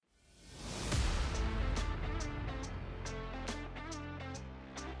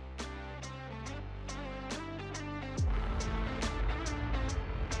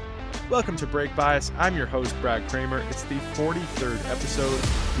Welcome to Break Bias. I'm your host, Brad Kramer. It's the 43rd episode,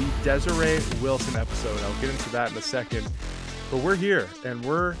 the Desiree Wilson episode. I'll get into that in a second. But we're here, and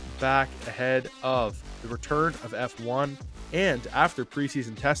we're back ahead of the return of F1 and after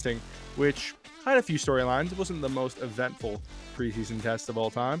preseason testing, which had a few storylines. It wasn't the most eventful preseason test of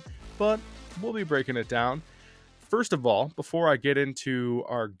all time, but we'll be breaking it down. First of all, before I get into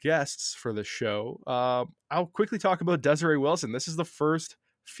our guests for the show, I'll quickly talk about Desiree Wilson. This is the first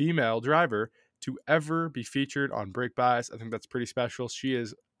female driver to ever be featured on Break Bias. I think that's pretty special. She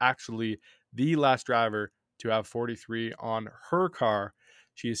is actually the last driver to have 43 on her car.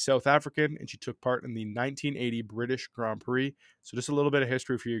 She is South African, and she took part in the 1980 British Grand Prix. So just a little bit of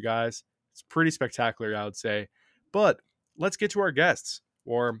history for you guys. It's pretty spectacular, I would say. But let's get to our guests,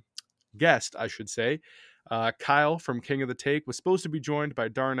 or guest, I should say. Kyle from King of the Take was supposed to be joined by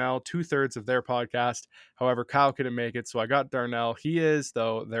Darnelle, 2/3 of their podcast. However, Kyle couldn't make it, so I got Darnelle. He is,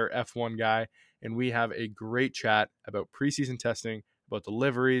 though, their F1 guy, and we have a great chat about preseason testing, about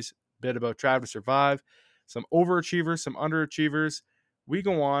deliveries, a bit about Drive to Survive, some overachievers, some underachievers. We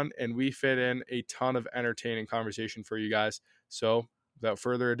go on and we fit in a ton of entertaining conversation for you guys. So without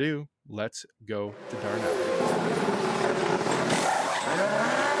further ado, let's go to Darnelle.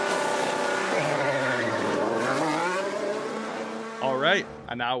 All right,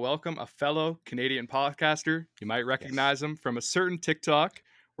 I now welcome a fellow Canadian podcaster. You might recognize him from a certain TikTok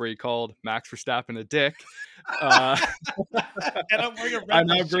where he called Max Verstappen a dick. And I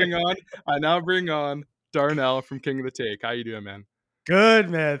now bring on Darnelle from King of the Take. How you doing, man? Good,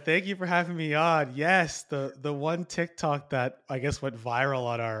 man. Thank you for having me on. Yes, the one TikTok that I guess went viral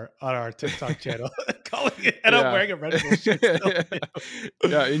on our TikTok channel, calling it, and I'm wearing a Red Bull shirt still.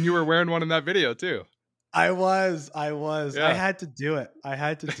 Yeah, and you were wearing one in that video too. I was. Yeah. I had to do it.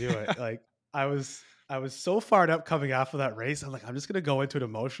 Like I was so fired up coming off of that race. I'm like, I'm just gonna go into it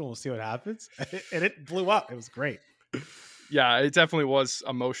emotional and see what happens, and it blew up. It was great. Yeah, it definitely was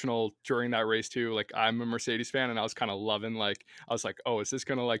emotional during that race too. Like, I'm a Mercedes fan, and I was kind of loving, like, I was like, oh, is this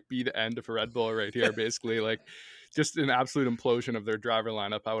gonna like be the end of a Red Bull right here? Basically, like, just an absolute implosion of their driver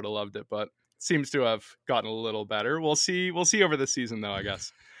lineup. I would have loved it, but it seems to have gotten a little better. We'll see over this season, though, I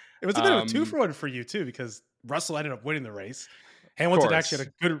guess. It was a bit of a 2-for-1 for you too, because Russell ended up winning the race. Hamilton actually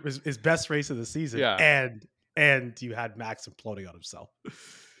had his best race of the season, and you had Max imploding on himself.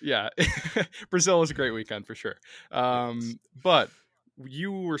 Yeah, Brazil was a great weekend for sure. But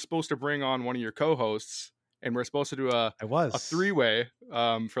you were supposed to bring on one of your co-hosts, and we're supposed to do a three-way,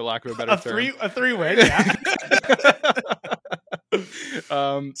 for lack of a better term. A three-way, yeah.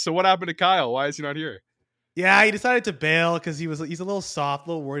 So what happened to Kyle? Why is he not here? Yeah, he decided to bail because he's a little soft,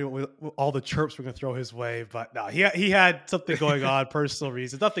 a little worried with all the chirps we're going to throw his way. But no, he had something going on, personal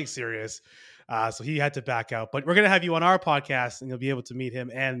reasons, nothing serious. So he had to back out. But we're going to have you on our podcast, and you'll be able to meet him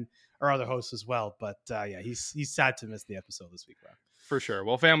and our other hosts as well. But yeah, he's sad to miss the episode this week, bro. For sure.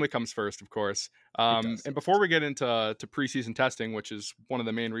 Well, family comes first, of course. And before we get into preseason testing, which is one of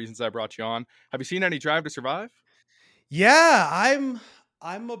the main reasons I brought you on, have you seen any Drive to Survive? Yeah,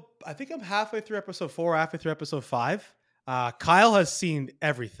 I think I'm halfway through episode 4, halfway through episode 5. Kyle has seen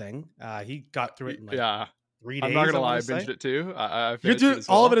everything. He got through it in 3 days. I'm not gonna lie, I binged it too. You do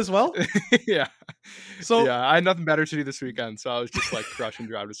all of it as well? Yeah. So yeah, I had nothing better to do this weekend, so I was just like crushing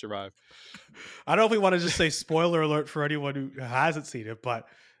Drive to Survive. I don't know if we want to just say spoiler alert for anyone who hasn't seen it, but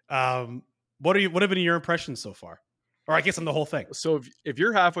what have been your impressions so far? Or I guess on the whole thing. So if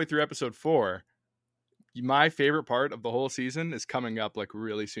you're halfway through episode 4, my favorite part of the whole season is coming up like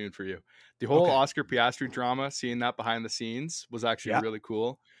really soon for you. The whole Oscar Piastri drama, seeing that behind the scenes was actually really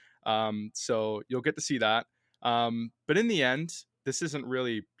cool. So you'll get to see that. But in the end, this isn't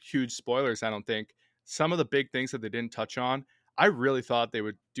really huge spoilers, I don't think. Some of the big things that they didn't touch on, I really thought they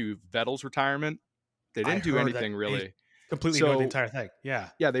would do Vettel's retirement. They didn't do anything really. Completely ignored the entire thing. Yeah.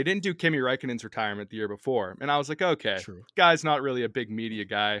 Yeah, they didn't do Kimi Räikkönen's retirement the year before. And I was like, okay, guy's not really a big media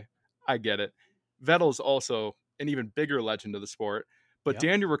guy. I get it. Vettel's also an even bigger legend of the sport. But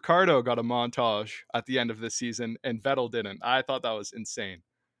Daniel Ricciardo got a montage at the end of this season, and Vettel didn't. I thought that was insane.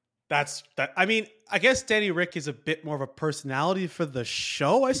 I mean, I guess Danny Rick is a bit more of a personality for the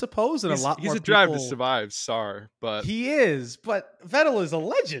show, I suppose, and he's a Drive to Survive star, but he is. But Vettel is a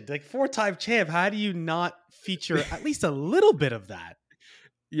legend, like 4-time champ. How do you not feature at least a little bit of that?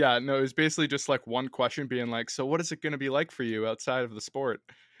 Yeah, no, it was basically just like one question being like, so what is it going to be like for you outside of the sport?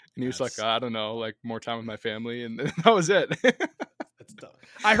 And he was like, I don't know, like more time with my family. And that was it. That's dumb.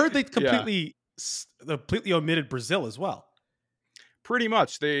 I heard they completely omitted Brazil as well. Pretty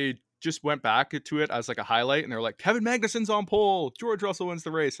much. They just went back to it as like a highlight. And they're like, Kevin Magnussen's on pole. George Russell wins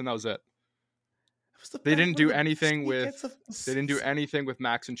the race. And that was it. Who's the They best? didn't What are do the best anything weekends with of the they didn't do season? anything with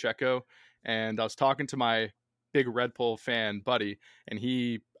Max and Checo. And I was talking to my big Red Bull fan buddy, and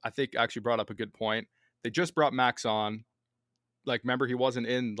he I think actually brought up a good point. They just brought Max on. Like, remember, he wasn't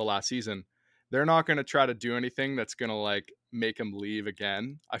in the last season. They're not going to try to do anything that's going to like make him leave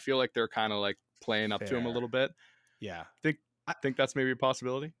again. I feel like they're kind of like playing up to him a Fair. little bit. Yeah. Think I, think that's maybe a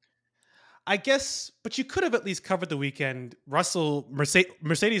possibility. I guess, but you could have at least covered the weekend.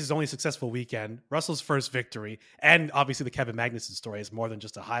 Mercedes' only successful weekend, Russell's first victory, and obviously the Kevin Magnussen story is more than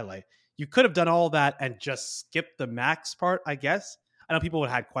just a highlight. You could have done all that and just skipped the Max part, I guess. I know people would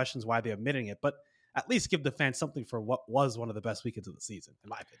have had questions why they're omitting it, but at least give the fans something for what was one of the best weekends of the season, in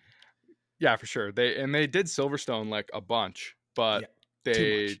my opinion. Yeah, for sure. They did Silverstone like a bunch, but Yeah, too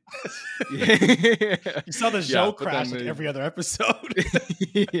they much. yeah, You saw the yeah, show but then crash like every other episode.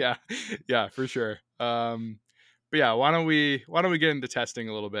 yeah, yeah, for sure. But yeah, why don't we get into testing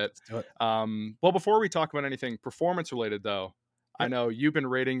a little bit? Let's do it. Well, before we talk about anything performance related, though, I Yep. know you've been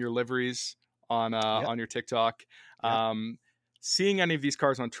rating your liveries Yep. on your TikTok. Yep. Seeing any of these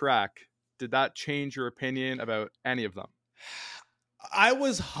cars on track, did that change your opinion about any of them? I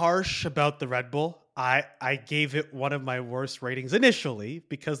was harsh about the Red Bull. I gave it one of my worst ratings initially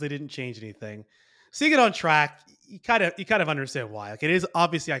because they didn't change anything. Seeing it on track, you kind of understand why. Like, it is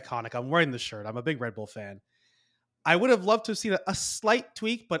obviously iconic. I'm wearing the shirt. I'm a big Red Bull fan. I would have loved to have seen a slight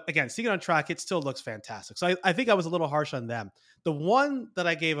tweak, but again, seeing it on track, it still looks fantastic. So I think I was a little harsh on them. The one that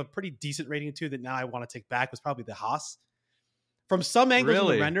I gave a pretty decent rating to that now I want to take back was probably the Haas. From some angles in the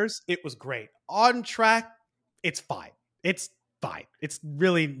Really? renders, it was great. On track, it's fine. It's fine. It's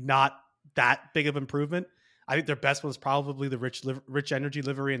really not that big of improvement. I think their best one was probably the rich energy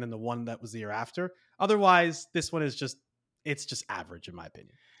livery, and then the one that was the year after. Otherwise, this one is just average in my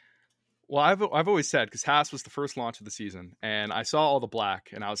opinion. Well, I've always said, because Haas was the first launch of the season, and I saw all the black,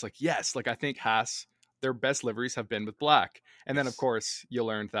 and I was like, yes, like I think Haas, their best liveries have been with black. And then of Yes. course you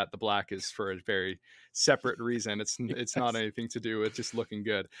learned that the black is for a very separate reason. It's not Yes. anything to do with just looking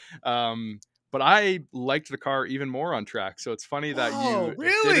good. But I liked the car even more on track. So it's funny that Whoa, you didn't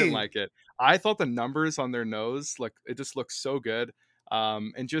really? like it. I thought the numbers on their nose, like it just looks so good.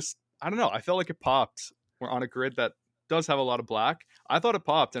 And just I don't know, I felt like it popped. We're on a grid that does have a lot of black. I thought it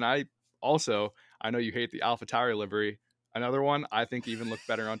popped, and I know you hate the AlphaTauri livery. Another one I think even looked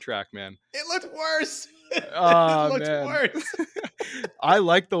better on track, man. It looked worse. It Oh looked man. worse. I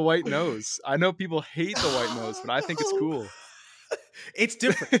like the white nose. I know people hate the white nose, but I think it's No. cool. It's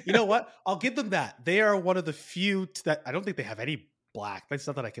different. You know what? I'll give them that. They are one of the few that I don't think they have any black. That's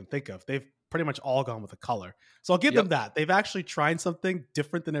not that I can think of. They've pretty much all gone with a color. So I'll give them Yep. that. They've actually tried something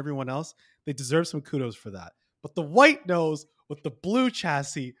different than everyone else. They deserve some kudos for that. But the white nose with the blue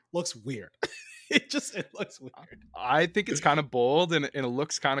chassis looks weird. It looks weird. I think it's kind of bold, and it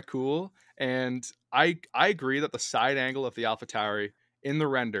looks kind of cool. And I agree that the side angle of the AlphaTauri in the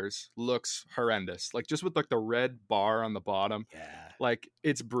renders looks horrendous. Like just with like the red bar on the bottom, Yeah. like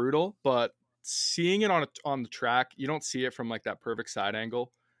it's brutal. But seeing it on the track, you don't see it from like that perfect side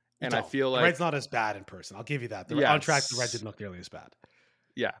angle. You And I don't. feel The red's like not as bad in person. I'll give you that. On track, the red yes, didn't look nearly as bad.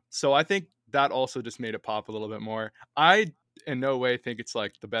 yeah. So I think that also just made it pop a little bit more. I in no way think it's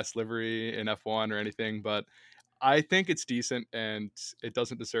like the best livery in F1 or anything, but I think it's decent and it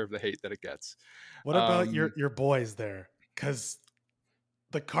doesn't deserve the hate that it gets. What about your Um, your boys there? Because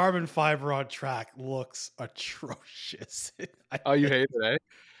the carbon fiber on track looks atrocious. oh, you hate it, eh?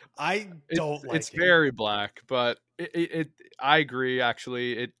 I don't It's like it. very black, but I agree.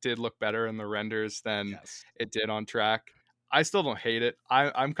 Actually, it did look better in the renders than Yes. it did on track. I still don't hate it.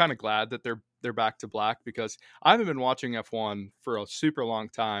 I'm kind of glad that they're back to black because I haven't been watching F1 for a super long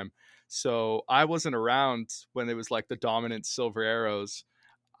time. So I wasn't around when it was like the dominant silver arrows.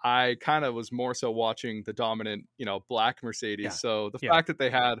 I kind of was more so watching the dominant, black Mercedes. Yeah. So the Yeah. fact that they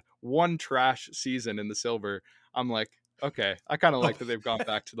had one trash season in the silver, I'm like, okay, I kind of Oh. like that they've gone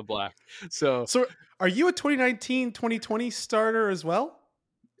back to the black. So, So are you a 2019, 2020 starter as well?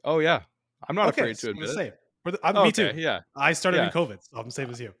 oh yeah, I'm not Okay. afraid So to I'm the admit it. same. Oh, Me okay, too. yeah, I started in yeah. COVID, so I'm the same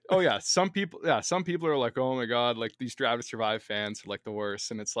as you. Oh yeah, some people are like, oh my god, like these Drive to Survive fans are like the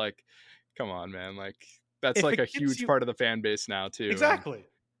worst, and it's like, come on, man, like that's If like a it gets huge you part of the fan base now too, and exactly.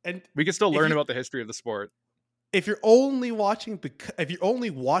 And we can still if learn you about the history of the sport. if you're only watching if you're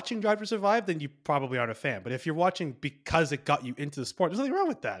only watching Drive to Survive, then you probably aren't a fan. But if you're watching because it got you into the sport, there's nothing wrong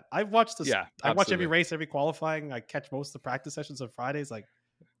with that. I've watched this. Yeah, I watch every absolutely. race, every qualifying. I catch most of the practice sessions on Fridays. Like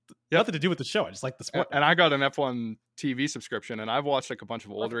Yep. nothing to do with the show. I just like the sport. And I got an F1 TV subscription, and I've watched like a bunch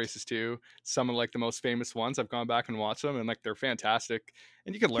of old Perfect. races too. Some of like the most famous ones, I've gone back and watched them, and like they're fantastic.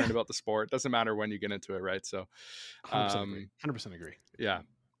 And you can learn Yeah, about the sport. Doesn't matter when you get into it, right? So, 100% agree. um, 100% agree. yeah.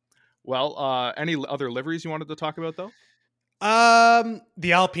 Well, any other liveries you wanted to talk about though?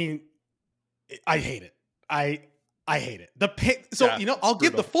 The Alpine, I hate it. I hate it. The pink. So Yeah, it's I'll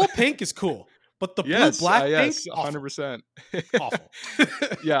give the brutal. full pink is cool, but the blue Yes, black pink yes, awful, 100%. awful.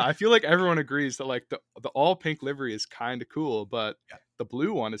 Yeah, I feel like everyone agrees that like the all pink livery is kind of cool, but Yeah, the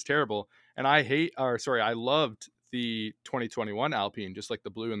blue one is terrible. And I loved the 2021 Alpine, just like the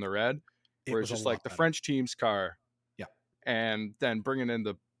blue and the red, it where it's was a just like lot the better. French team's car, Yeah, and then bringing in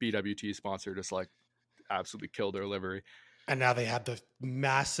the BWT sponsor just like absolutely killed their livery. and now they have the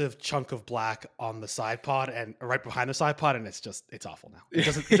massive chunk of black on the side pod and right behind the side pod, and it's awful now. It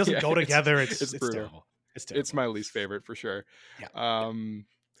doesn't Yeah, go together. it's It's brutal. terrible. It's It's terrible. my least favorite for sure. Yeah, yeah. Um,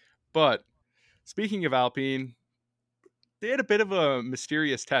 but speaking of Alpine, they had a bit of a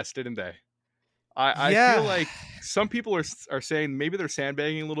mysterious test, didn't they? I feel Yeah. like some people are saying maybe they're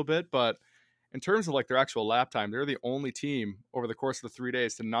sandbagging a little bit, but in terms of like their actual lap time, they're the only team over the course of the 3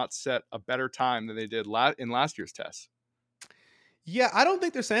 days to not set a better time than they did in last year's test. Yeah, I don't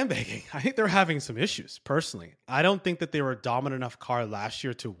think they're sandbagging. I think they're having some issues personally. I don't think that they were a dominant enough car last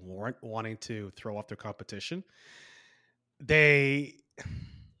year to warrant wanting to throw off their competition. They,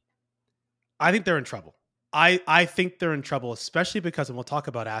 I think they're in trouble. I think they're in trouble, especially because, and we'll talk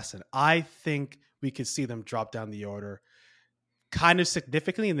about Aston. I think we could see them drop down the order kind of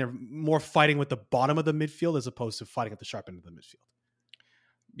significantly, and they're more fighting with the bottom of the midfield as opposed to fighting at the sharp end of the midfield.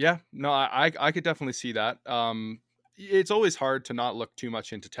 Yeah, no, I could definitely see that. It's always hard to not look too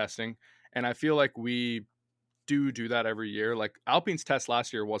much into testing, and I feel like we do that every year. Like Alpine's test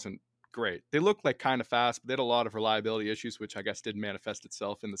last year wasn't great. They looked like kind of fast, but they had a lot of reliability issues, which I guess did manifest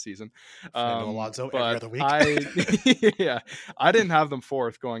itself in the season. Fernando Alonso every But other week. yeah, I didn't have them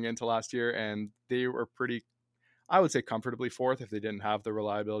fourth going into last year, and they were pretty, I would say, comfortably fourth if they didn't have the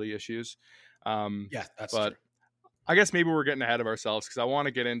reliability issues. Yeah, that's But true. I guess maybe we're getting ahead of ourselves because I want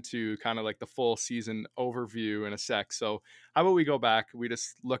to get into kind of like the full season overview in a sec. So how about we go back? We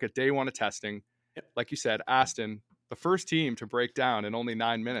just look at day one of testing. Yep. Like you said, Aston, the first team to break down in only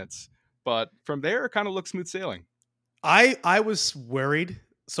 9 minutes. But from there, it kind of looks smooth sailing. I was worried.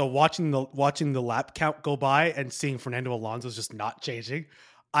 So watching the lap count go by and seeing Fernando Alonso's just not changing,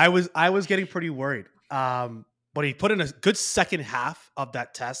 I was getting pretty worried. But he put in a good second half of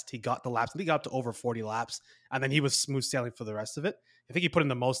that test. He got the laps. I think he got up to over 40 laps, and then he was smooth sailing for the rest of it. I think he put in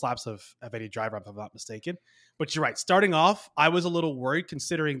the most laps of any driver, if I'm not mistaken. But you're right. Starting off, I was a little worried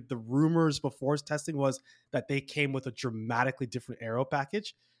considering the rumors before his testing was that they came with a dramatically different aero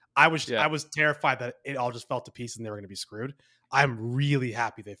package. I was terrified that it all just fell to pieces and they were going to be screwed. I'm really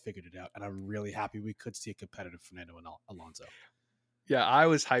happy they figured it out, and I'm really happy we could see a competitive Fernando and Alonso. Yeah, I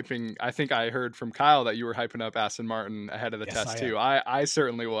was hyping. I think I heard from Kyle that you were hyping up Aston Martin ahead of the test too. I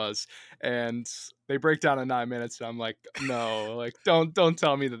certainly was. And they break down in 9 minutes, and I'm like, no, like don't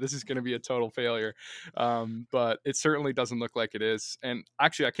tell me that this is going to be a total failure. But it certainly doesn't look like it is. And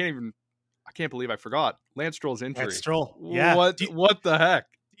actually, I can't believe I forgot Lance Stroll's injury. Lance Stroll, yeah. What the heck?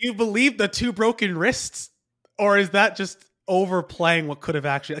 Do you believe the 2 broken wrists, or is that just overplaying what could have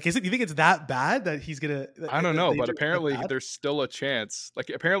actually? Like, do you think it's that bad that he's gonna? I don't know, but apparently there's still a chance. Like,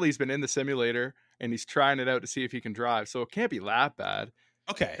 apparently he's been in the simulator and he's trying it out to see if he can drive. So it can't be that bad.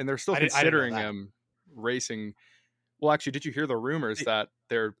 Okay, and they're still considering him racing. Well, actually, did you hear the rumors that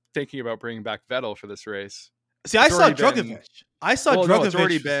they're thinking about bringing back Vettel for this race? See, I saw Drugovich. Drugovich. No, it's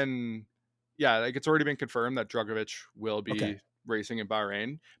already been. Yeah, like it's already been confirmed that Drugovich will be racing in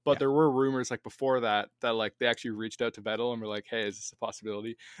Bahrain, but there were rumors like before that like they actually reached out to Vettel and were like, hey, is this a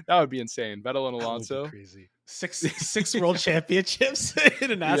possibility? That would be insane. Vettel and Alonso, crazy. Six world championships in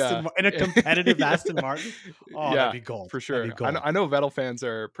an in a competitive Aston Martin. Oh, that'd be gold for sure. Gold. I know Vettel fans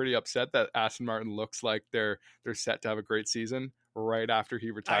are pretty upset that Aston Martin looks like they're set to have a great season right after he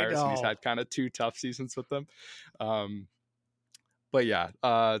retires, and he's had kind of 2 tough seasons with them. But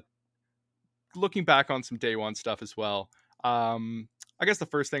yeah, looking back on some day one stuff as well. I guess the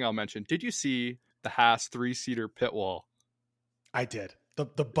first thing I'll mention, did you see the Haas 3-seater pit wall? I did. The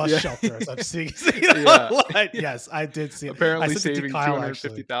bus shelter, as I'm seeing. Yes, I did see it. Apparently saving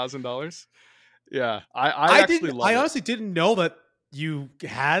 $250,000. Yeah, I honestly didn't know that you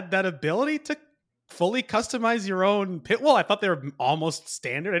had that ability to fully customize your own pit wall. I thought they were almost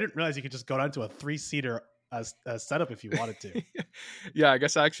standard. I didn't realize you could just go down to a 3-seater setup if you wanted to. Yeah, I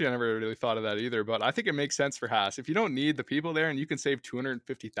guess I never really thought of that either, but I think it makes sense for Haas. If you don't need the people there and you can save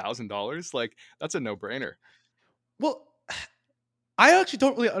 $250,000, like that's a no-brainer. Well, I actually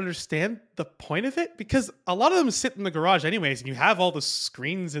don't really understand the point of it because a lot of them sit in the garage anyways, and you have all the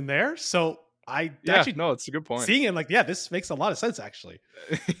screens in there. So it's a good point. Seeing it, like, this makes a lot of sense actually.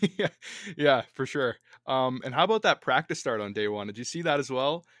 Yeah, for sure. And how about that practice start on day one? Did you see that as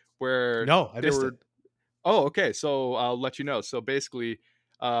well? where No, I they missed it. were. Oh, okay. So I'll let you know. So basically,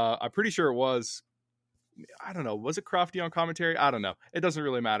 I'm pretty sure it was. I don't know. Was it Crofty on commentary? I don't know. It doesn't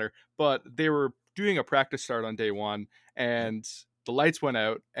really matter. But they were doing a practice start on day one, and the lights went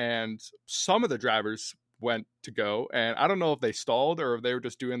out, and some of the drivers went to go, and I don't know if they stalled or if they were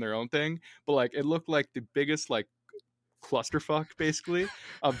just doing their own thing, but like it looked like the biggest like clusterfuck basically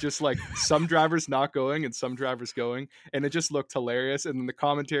of just like some drivers not going and some drivers going, and it just looked hilarious. And then the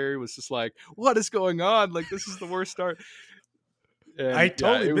commentary was just like, what is going on, like this is the worst start. I And yeah,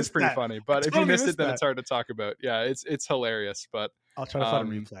 totally it was missed pretty that. funny, I but if you totally missed it missed then that. it's hard to talk about. Yeah, it's hilarious. But I'll try to find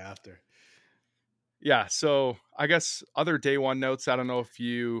a replay after. yeah, so I guess other day one notes, I don't know if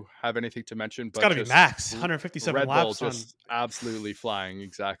you have anything to mention, It's but got to be just max 157 Red Bull laps on. just absolutely flying.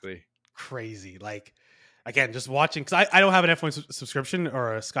 Exactly. Crazy. Like, again, just watching, because I don't have an F1 subscription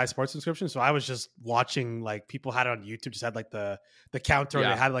or a Sky Sports subscription, so I was just watching, like, people had it on YouTube, just had like the counter,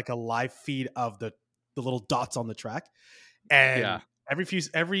 Yeah. they had like a live feed of the little dots on the track, and Yeah. every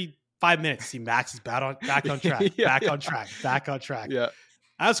 5 minutes, see Max is back on track, Yeah, back yeah. on track, back on track. Yeah.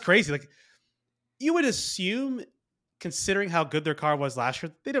 That was crazy. Like, you would assume, considering how good their car was last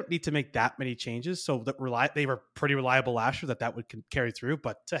year, they don't need to make that many changes. So that they were pretty reliable last year, that would carry through.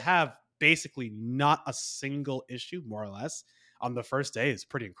 But to have basically not a single issue, more or less, on the first day is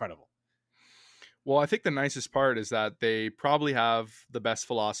pretty incredible. Well, I think the nicest part is that they probably have the best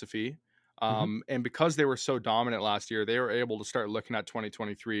philosophy. And because they were so dominant last year, they were able to start looking at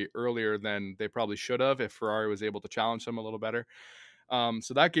 2023 earlier than they probably should have if Ferrari was able to challenge them a little better.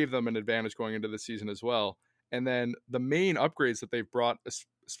 So that gave them an advantage going into the season as well. And then the main upgrades that they've brought, as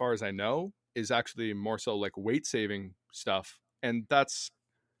far as I know, is actually more so like weight saving stuff. And that's,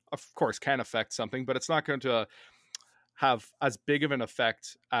 of course, can affect something, but it's not going to have as big of an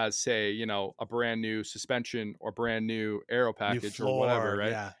effect as, say, you know, a brand new suspension or brand new aero package or whatever,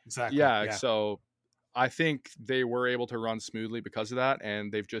 right? Yeah, exactly. Yeah. So I think they were able to run smoothly because of that,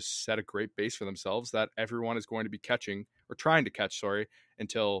 and they've just set a great base for themselves that everyone is going to be catching or trying to catch,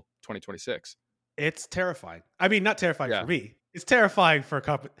 until 2026. It's terrifying. I mean, not terrifying Yeah. for me. It's terrifying for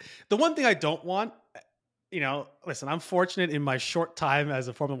the one thing I don't want, listen, I'm fortunate in my short time as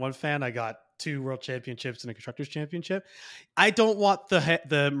a Formula One fan. I got 2 world championships and a constructors championship. I don't want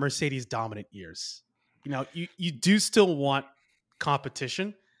the Mercedes dominant years. You do still want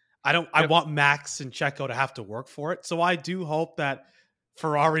competition. I want Max and Checo to have to work for it. So I do hope that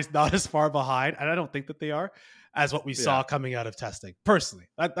Ferrari's not as far behind, and I don't think that they are, as what we saw coming out of testing. Personally,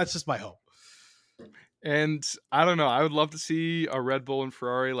 that's just my hope. And I don't know, I would love to see a Red Bull and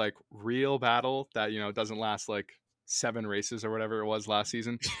Ferrari like real battle that, doesn't last like 7 races or whatever it was last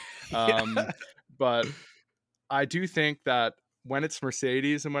season. But I do think that when it's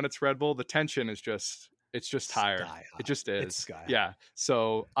Mercedes and when it's Red Bull, the tension is just higher. It just is. Yeah.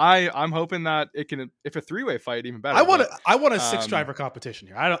 So I'm hoping that it can, if a 3-way fight, even better. I want a 6-driver competition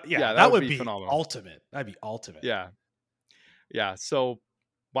here. That would be phenomenal. Ultimate. That'd be ultimate. Yeah. Yeah. So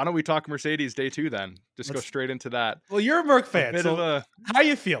why don't we talk Mercedes day 2 then? Let's go straight into that. Well, you're a Merc fan. How are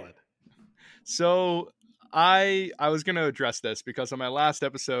you feeling? So I was going to address this because on my last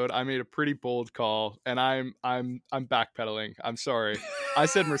episode I made a pretty bold call, and I'm backpedaling. I'm sorry. I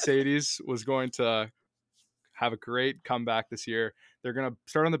said Mercedes was going to have a great comeback this year. They're going to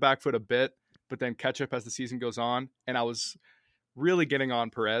start on the back foot a bit, but then catch up as the season goes on. And I was really getting on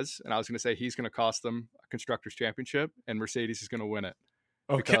Perez, and I was going to say he's going to cost them a constructors championship and Mercedes is going to win it.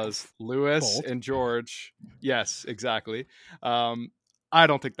 Okay. Because Lewis and George, yes, exactly. I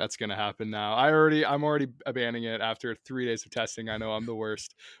don't think that's going to happen now. I'm already abandoning it after 3 days of testing. I know I'm the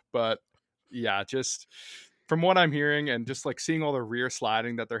worst, but yeah, just from what I'm hearing and just like seeing all the rear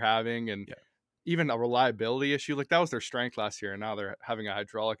sliding that they're having, and even a reliability issue, like that was their strength last year, and now they're having a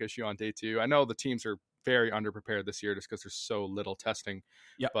hydraulic issue on day 2. I know the teams are very underprepared this year just because there's so little testing.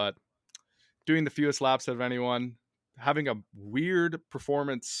 But doing the fewest laps of anyone, having a weird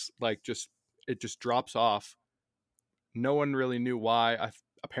performance, like it just drops off. No one really knew why.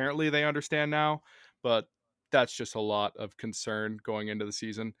 Apparently they understand now, but that's just a lot of concern going into the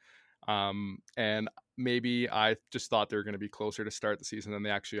season. And maybe I just thought they were going to be closer to start the season than they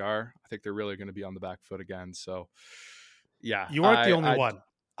actually are. I think they're really going to be on the back foot again. So yeah, you weren't the only one.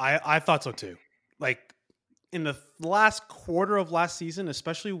 I thought so too. Like in the last quarter of last season,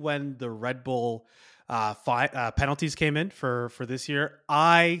 especially when the Red Bull penalties came in for this year,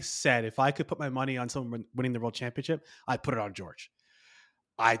 I said if I could put my money on someone winning the world championship, I'd put it on George.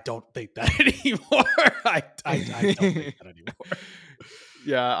 I don't think that anymore. I don't think that anymore.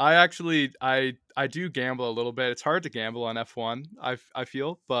 Yeah, I do gamble a little bit. It's hard to gamble on F1, I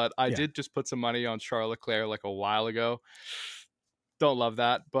feel, but I did just put some money on Charles Leclerc like a while ago. don't love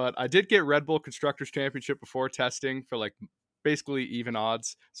that. But I did get Red Bull Constructors Championship before testing for like basically even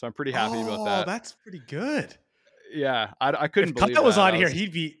odds. So I'm pretty happy about Oh, that. that's pretty good. Yeah, I couldn't If believe Kyle was that. on here,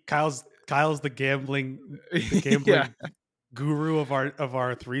 he'd be Kyle's the gambling Yeah, guru of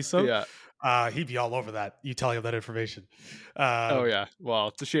our threesome. yeah. He'd be all over that. You telling him that information. Oh Um, yeah. Well,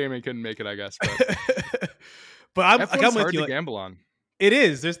 it's a shame he couldn't make it, I guess. But but I'm F1's with hard you. to Like, gamble on. it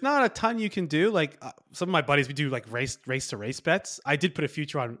is. There's not a ton you can do. Like some of my buddies, we do like race to race bets. I did put a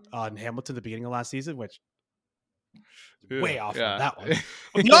future on Hamilton at the beginning of last season, which way off on that one.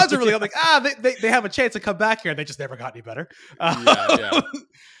 But the odds are really like they have a chance to come back here, and they just never got any better. Yeah.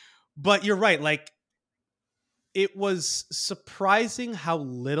 But you're right. Like, it was surprising how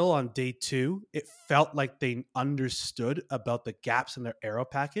little on day 2 it felt like they understood about the gaps in their aero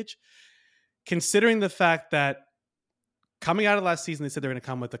package, considering the fact that coming out of last season, they said they're going to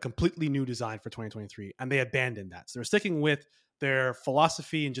come with a completely new design for 2023, and they abandoned that. So they're sticking with their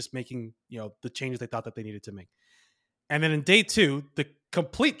philosophy and just making, the changes they thought that they needed to make. And then in day 2, the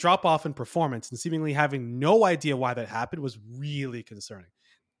complete drop off in performance and seemingly having no idea why that happened was really concerning.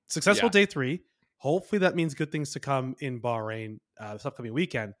 Successful day 3. Hopefully that means good things to come in Bahrain this upcoming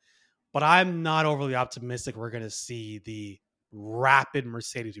weekend. But I'm not overly optimistic we're going to see the rapid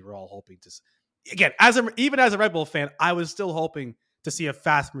Mercedes we were all hoping to see. Again, even as a Red Bull fan, I was still hoping to see a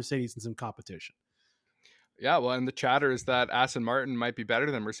fast Mercedes in some competition. Yeah, well, and the chatter is that Aston Martin might be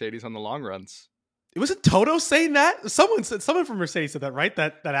better than Mercedes on the long runs. It wasn't Toto saying that. Someone from Mercedes said that, right?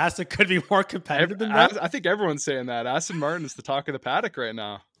 That Aston could be more competitive than that. I think everyone's saying that. Aston Martin is the talk of the paddock right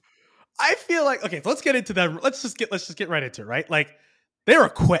now. I feel like, okay, so let's get into that. Let's just get right into it, right? Like, they were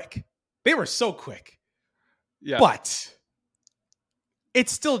quick. They were so quick. Yeah. But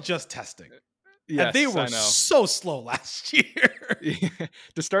it's still just testing. Yes, and they were so slow last year.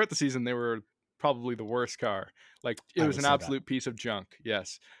 To start the season, they were probably the worst car. Like, it was an absolute piece of junk.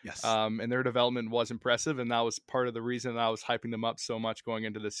 Yes. And their development was impressive, and that was part of the reason I was hyping them up so much going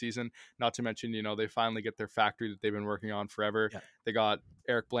into the season. Not to mention, they finally get their factory that they've been working on forever. Yeah. They got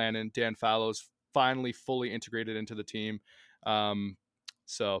Eric Blandon, Dan Fallows finally fully integrated into the team.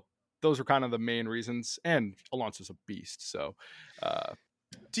 So those were kind of the main reasons. And Alonso's a beast. So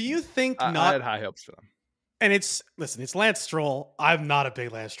do you think I had high hopes for them? And it's Lance Stroll. I'm not a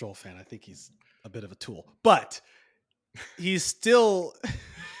big Lance Stroll fan. I think he's a bit of a tool, but he's still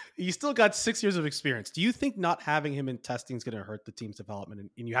got 6 years of experience. Do you think not having him in testing is going to hurt the team's development?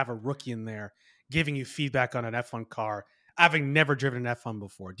 And you have a rookie in there giving you feedback on an F1 car, having never driven an F1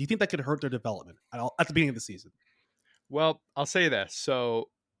 before. Do you think that could hurt their development at the beginning of the season? Well, I'll say this. So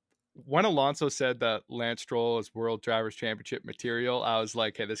when Alonso said that Lance Stroll is World Drivers' Championship material, I was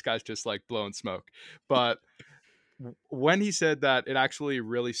like, hey, this guy's just like blowing smoke. But when he said that, it actually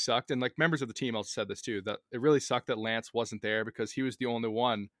really sucked. And like members of the team also said this too, that it really sucked that Lance wasn't there because he was the only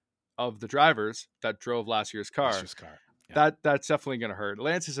one of the drivers that drove last year's car. Yeah. That's definitely going to hurt.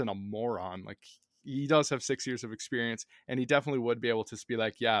 Lance isn't a moron. Like, he does have 6 years of experience, and he definitely would be able to be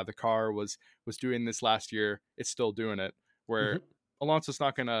like, yeah, the car was doing this last year. It's still doing it. Where Alonso's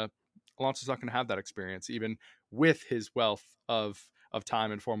not going to have that experience, even with his wealth of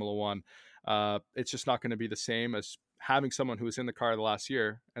time in Formula One. It's just not going to be the same as having someone who was in the car the last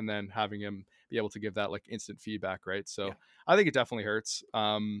year and then having him be able to give that like instant feedback. Right. So yeah. I think it definitely hurts.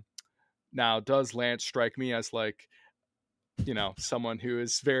 Now, does Lance strike me as like, someone who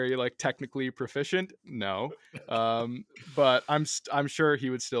is very like technically proficient? No. But I'm sure he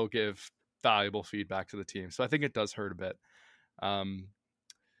would still give valuable feedback to the team. So I think it does hurt a bit.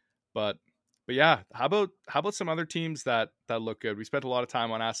 But yeah, how about some other teams that look good? We spent a lot of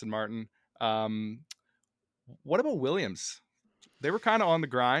time on Aston Martin. What about Williams? They were kind of on the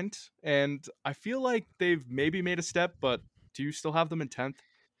grind, and I feel like they've maybe made a step, but do you still have them in 10th?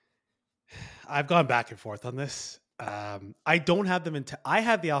 I've gone back and forth on this. I don't have them in I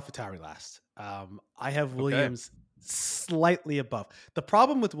have the AlphaTauri last. I have Williams slightly above. The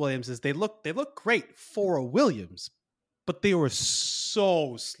problem with Williams is they look great for a Williams, but they were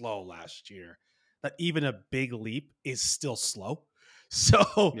so slow last year that even a big leap is still slow.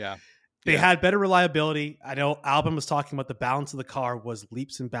 So they had better reliability. I know Albon was talking about the balance of the car was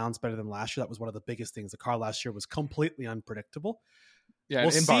leaps and bounds better than last year. That was one of the biggest things. The car last year was completely unpredictable. Yeah,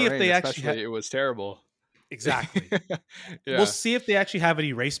 we'll see Bahrain, if they actually it was terrible. Exactly. We'll see if they actually have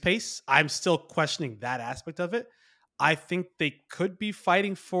any race pace. I'm still questioning that aspect of it. I think they could be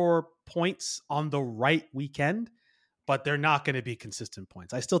fighting for points on the right weekend, but they're not going to be consistent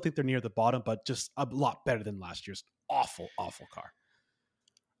points. I still think they're near the bottom, but just a lot better than last year's awful, awful car.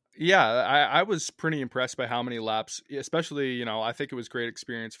 Yeah, I was pretty impressed by how many laps, especially, I think it was great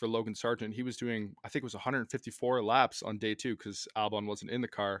experience for Logan Sargent. He was doing, I think it was 154 laps on day 2 because Albon wasn't in the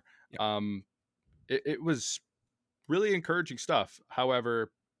car. Yep. It was really encouraging stuff.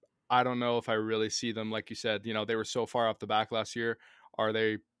 However, I don't know if I really see them, like you said, they were so far off the back last year. Are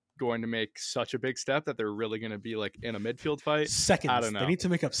they going to make such a big step that they're really going to be like in a midfield fight? I Seconds. don't They know. need to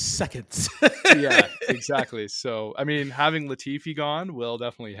make up seconds. Yeah, exactly. So, I mean, having Latifi gone will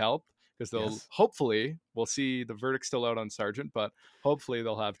definitely help because Yes. hopefully, we'll see the verdict still out on Sargent, but hopefully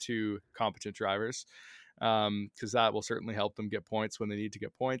they'll have 2 competent drivers because that will certainly help them get points when they need to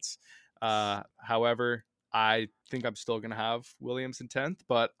get points. However, I think I'm still going to have Williams in 10th,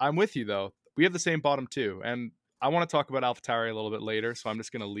 but I'm with you though. We have the same bottom 2, and I want to talk about AlphaTauri a little bit later, so I'm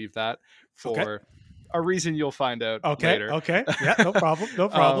just going to leave that Okay. for a reason you'll find out later. Okay. Yeah, no problem. No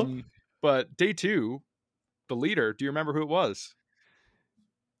problem. But day 2, the leader, do you remember who it was?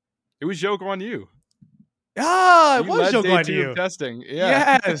 It was Zhou Guanyu. It He was led Joe day going to 2 of you. testing.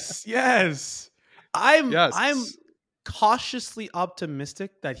 Yeah. Yes. I'm Yes. cautiously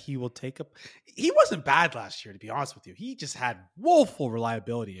optimistic that he will take up. He wasn't bad last year, to be honest with you. He just had woeful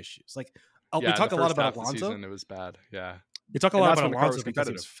reliability issues. Like we Yeah, talk the a lot first half about of the Alonso. season, it was bad. Yeah. We talk a And lot that's about when the car Alonso was because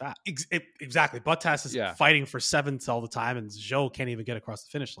he was competitive. fat. Exactly. Bottas is Yeah. fighting for 7th all the time, and Zhou can't even get across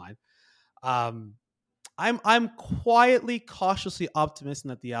the finish line. I'm quietly, cautiously optimistic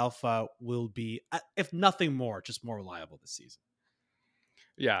that the Alpha will be, if nothing more, just more reliable this season.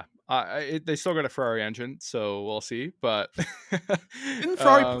 Yeah. They still got a Ferrari engine, so we'll see. But Didn't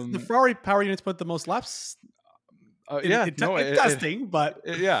the Ferrari power units put the most laps? In testing, but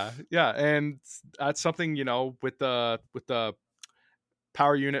yeah, and that's something with the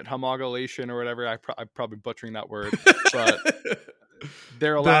power unit homologation or whatever. I'm probably butchering that word, but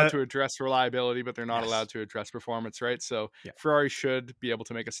they're allowed to address reliability, but they're not allowed to address performance, right? So Ferrari should be able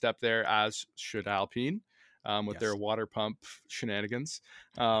to make a step there, as should Alpine, with their water pump shenanigans.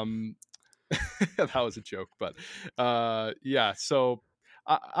 That was a joke, but yeah. So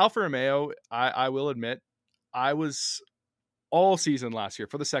Alfa Romeo, I will admit, I was all season last year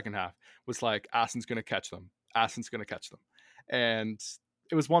for the second half was like, Aston's going to catch them. Aston's going to catch them. And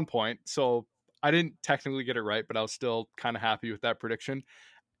it was 1 point. So I didn't technically get it right, but I was still kind of happy with that prediction.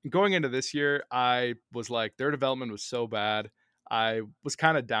 Going into this year, I was like, their development was so bad. I was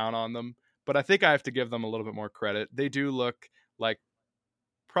kind of down on them, but I think I have to give them a little bit more credit. They do look like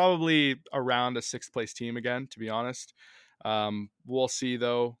probably around a 6th place team again, to be honest. We'll see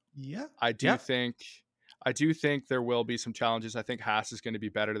though. Yeah. I do think there will be some challenges. I think Haas is going to be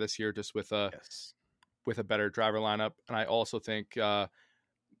better this year, just with a better driver lineup. And I also think,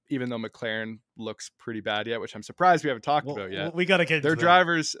 even though McLaren looks pretty bad yet, which I'm surprised we haven't talked about yet, we got to get their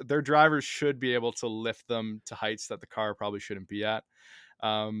drivers should be able to lift them to heights that the car probably shouldn't be at.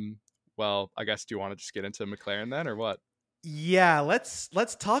 Well, I guess, do you want to just get into McLaren then, or what? Yeah, let's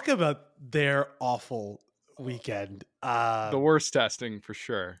talk about their awful weekend. The worst testing for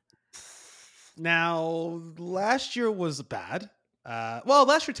sure. Now, last year was bad.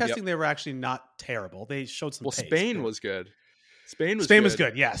 Last year testing, they were actually not terrible. They showed some pace. Spain was good. Spain was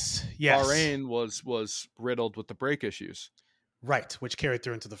good. Yes. Bahrain was riddled with the brake issues. Right, which carried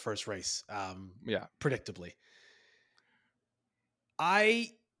through into the first race. Predictably.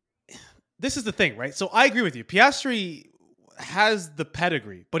 This is the thing, right? So I agree with you. Piastri has the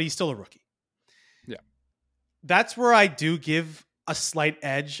pedigree, but he's still a rookie. Yeah. That's where I do give a slight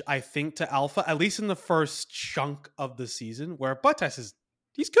edge, I think, to Alpha, at least in the first chunk of the season, where Bottas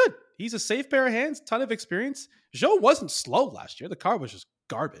he's good. He's a safe pair of hands, ton of experience. Zhou wasn't slow last year. The car was just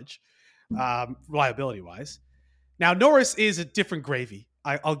garbage, reliability-wise. Now, Norris is a different gravy.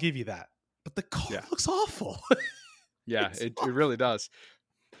 I'll give you that. But the car looks awful. It really does.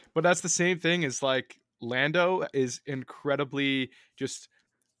 But that's the same thing as like Lando is incredibly just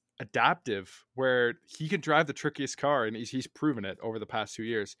adaptive, where he can drive the trickiest car, and he's proven it over the past 2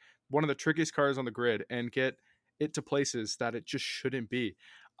 years. One of the trickiest cars on the grid, and get it to places that it just shouldn't be.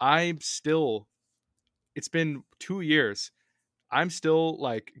 It's been 2 years. I'm still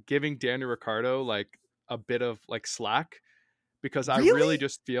like giving Daniel Ricciardo like a bit of like slack, because I really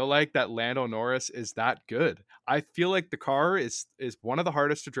just feel like that Lando Norris is that good. I feel like the car is one of the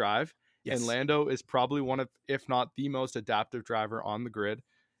hardest to drive, and Lando is probably one of, if not the most adaptive driver on the grid.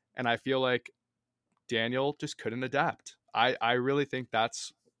 And I feel like Daniel just couldn't adapt. I really think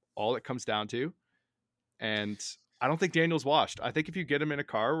that's all it comes down to. And I don't think Daniel's washed. I think if you get him in a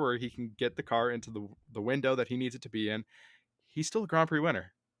car where he can get the car into the window that he needs it to be in, he's still a Grand Prix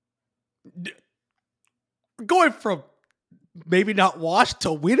winner. Going from maybe not washed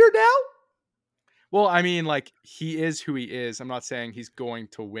to winner now? Well, I mean, like, he is who he is. I'm not saying he's going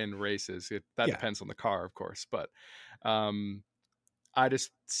to win races. That Yeah, depends on the car, of course. But um, I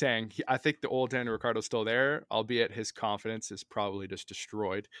just saying, I think the old Daniel Ricciardo's still there, albeit his confidence is probably just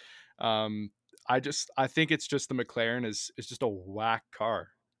destroyed. Um, I think it's just the McLaren is just a whack car.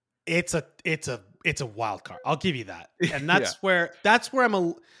 it's a wild card. I'll give you that, and Yeah, that's where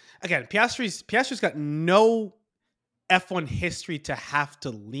again. Piastri's got no F1 history to have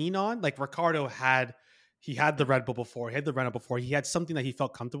to lean on. Like Ricardo he had the Red Bull before, he had the Renault before, he had something that he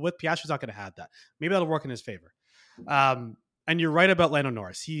felt comfortable with. Piastri's not going to have that. Maybe that'll work in his favor. And you're right about Lando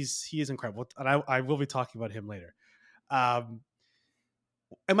Norris. He is incredible, and I will be talking about him later. Um,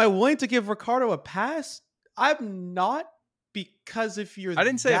 am I willing to give Ricardo a pass? I'm not, because if you're I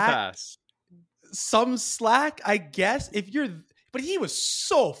didn't say a that pass. some slack, I guess. But he was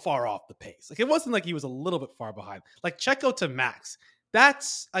so far off the pace. Like, it wasn't like he was a little bit far behind. Like Checo to Max,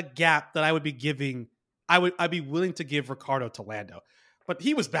 that's a gap that I would be giving. I'd be willing to give Ricardo to Lando, but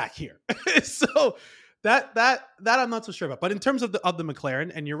he was back here, so that I'm not so sure about. But in terms of the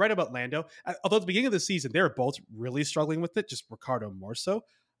McLaren, and you're right about Lando. Although at the beginning of the season they were both really struggling with it, just Ricardo more so.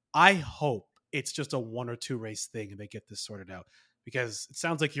 I hope it's just a 1 or 2 race thing and they get this sorted out, because it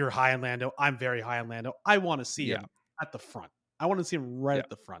sounds like you're high on Lando. I'm very high on Lando. I want to see Yeah, him at the front. I want to see him right yeah. at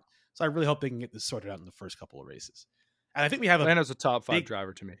the front. So I really hope they can get this sorted out in the first couple of races. And I think we have a Lando's a top 5 big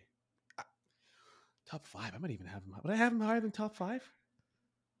driver to me. top 5. I might even have him. Would I have him higher than top 5?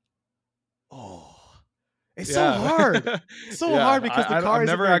 Oh, it's so Yeah, hard. It's so yeah. hard because the car I've is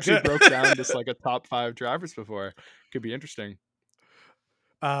never very actually good. broke down just like a top 5 drivers before. Could be interesting.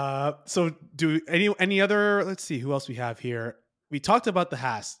 So do any other? Let's see who else we have here. We talked about the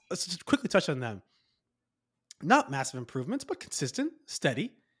Haas. Let's just quickly touch on them. Not massive improvements, but consistent,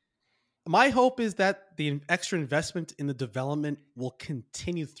 steady. My hope is that the extra investment in the development will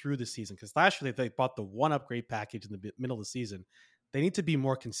continue through the season, because last year they bought the one upgrade package in the middle of the season. They need to be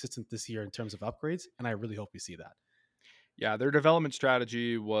more consistent this year in terms of upgrades, and I really hope we see that. Yeah, their development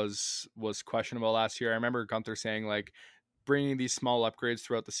strategy was questionable last year. I remember Gunther saying like bringing these small upgrades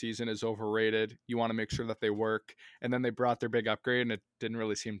throughout the season is overrated. You want to make sure that they work, and then they brought their big upgrade, and it didn't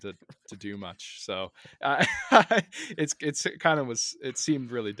really seem to do much. So it's kind of was it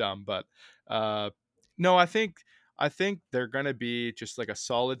seemed really dumb, but no, I think they're gonna be just like a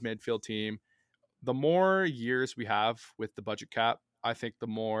solid midfield team. The more years we have with the budget cap, I think the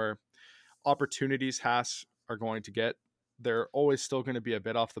more opportunities Haas are going to get. They're always still going to be a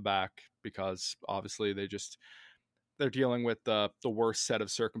bit off the back because obviously they're dealing with the worst set of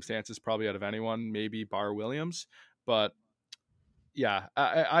circumstances probably out of anyone, maybe bar Williams. But yeah,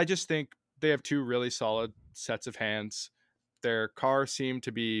 I just think they have 2 really solid sets of hands. Their car seemed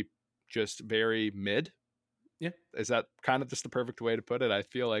to be just very mid. Yeah. Is that kind of just the perfect way to put it? I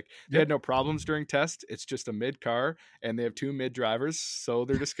feel like they Yep. had no problems during test. It's just a mid car, and they have 2 mid drivers, so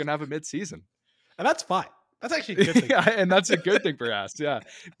they're just gonna have a mid season. And that's fine. That's actually a good thing. Yeah, and that's a good thing for Haas. Yeah,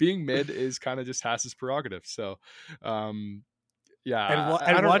 being mid is kind of just Haas's prerogative. So, yeah, I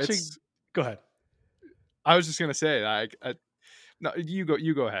don't. Watching. Go ahead. I was just gonna say, no, you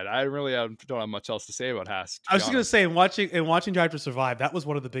go ahead. I really don't have much else to say about Haas. I was just gonna say, watching Drive to Survive, that was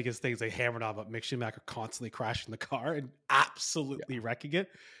one of the biggest things they hammered on about Mick Schumacher constantly crashing the car and absolutely wrecking it.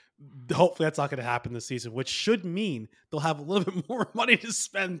 Hopefully, that's not going to happen this season, which should mean they'll have a little bit more money to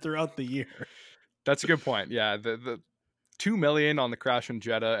spend throughout the year. That's a good point. Yeah, the $2 million on the crash in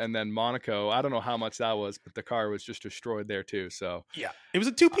Jeddah, and then Monaco. I don't know how much that was, but the car was just destroyed there too. So yeah, it was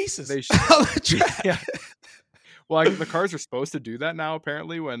in 2 pieces. They yeah. Well, the cars are supposed to do that now.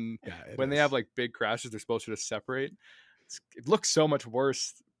 Apparently, when they have like big crashes, they're supposed to just separate. It looks so much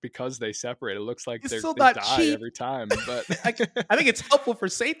worse because they separate. It looks like they die cheap every time. But I think it's helpful for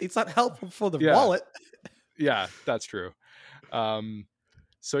safety. It's not helpful for the wallet. Yeah, that's true.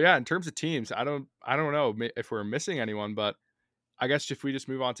 So yeah, in terms of teams, I don't know if we're missing anyone, but I guess if we just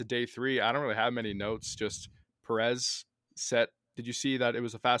move on to day 3, I don't really have many notes. Just Perez set. Did you see that it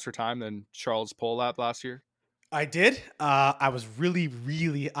was a faster time than Charles' pole lap last year? I did. I was really.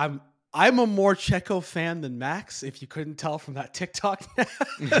 I'm a more Checo fan than Max, if you couldn't tell from that TikTok.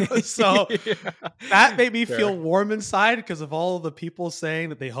 So that made me feel warm inside because of all of the people saying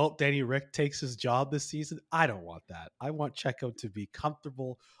that they hope Danny Rick takes his job this season. I don't want that. I want Checo to be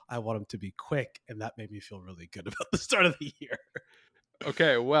comfortable. I want him to be quick. And that made me feel really good about the start of the year.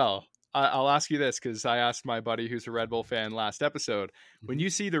 Okay, well, I'll ask you this because I asked my buddy who's a Red Bull fan last episode. When you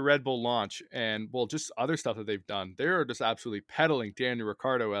see the Red Bull launch and, well, just other stuff that they've done, they're just absolutely peddling Daniel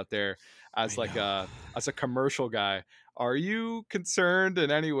Ricciardo out there as as a commercial guy. Are you concerned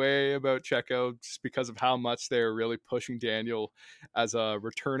in any way about Checo just because of how much they're really pushing Daniel as a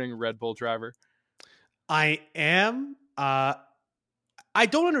returning Red Bull driver? I am. I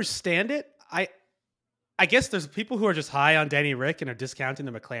don't understand it. I guess there's people who are just high on Danny Rick and are discounting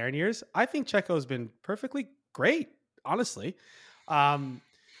the McLaren years. I think Checo has been perfectly great, honestly.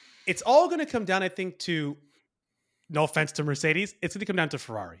 It's all going to come down, I think, to no offense to Mercedes, it's going to come down to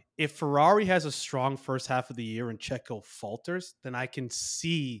Ferrari. If Ferrari has a strong first half of the year and Checo falters, then I could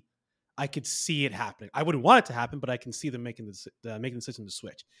see it happening. I wouldn't want it to happen, but I can see them making the decision to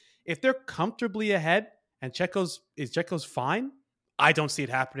switch. If they're comfortably ahead and Checo's fine, I don't see it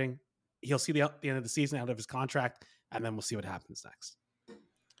happening. He'll see the end of the season out of his contract, and then we'll see what happens next.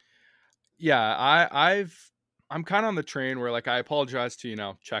 Yeah, I'm kind of on the train where, like, I apologize to,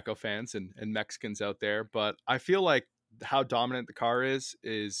 Checo fans and Mexicans out there, but I feel like how dominant the car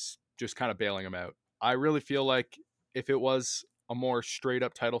is just kind of bailing them out. I really feel like if it was a more straight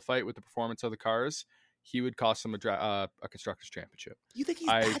up title fight with the performance of the cars, he would cost them a Constructors Championship. You think he's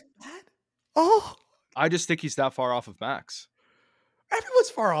that bad? Oh, I just think he's that far off of Max. Everyone's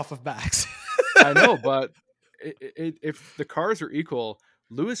far off of Max. I know, but if the cars are equal,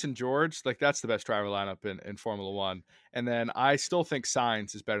 Lewis and George, like, that's the best driver lineup in Formula One. And then I still think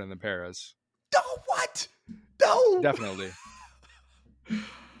Sainz is better than Perez. No, what? No. Definitely.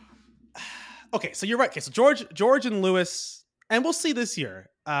 Okay, so you're right. Okay, so George and Lewis, and we'll see this year.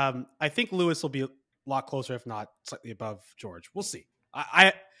 I think Lewis will be a lot closer, if not slightly above George. We'll see.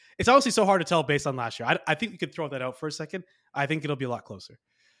 It's honestly so hard to tell based on last year. I think we could throw that out for a second. I think it'll be a lot closer.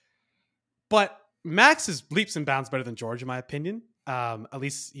 But Max is leaps and bounds better than George, in my opinion. At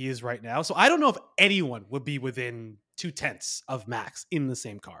least he is right now. So I don't know if anyone would be within 0.2 of Max in the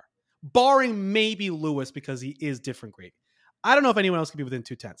same car, barring maybe Lewis because he is different grade. I don't know if anyone else could be within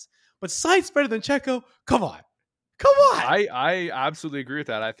 0.2. But Sainz better than Checo? Come on. I absolutely agree with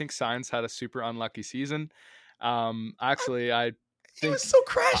that. I think Sainz had a super unlucky season. Actually, I think he was so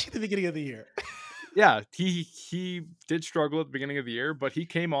crashy at the beginning of the year. Yeah, he did struggle at the beginning of the year, but he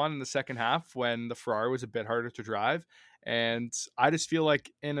came on in the second half when the Ferrari was a bit harder to drive. And I just feel like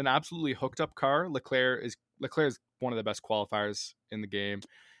in an absolutely hooked up car, Leclerc is one of the best qualifiers in the game.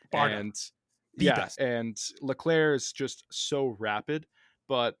 And best. And Leclerc is just so rapid.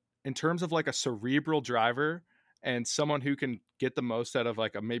 But in terms of like a cerebral driver and someone who can get the most out of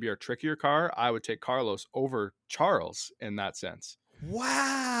like maybe a trickier car, I would take Carlos over Charles in that sense.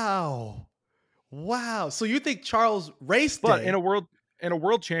 Wow. So you think Charles raced? But in a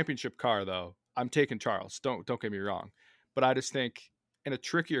world championship car, though, I'm taking Charles. Don't get me wrong. But I just think in a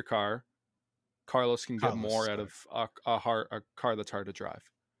trickier car, Carlos can get more out of a car that's hard to drive.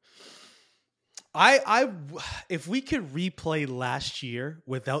 If we could replay last year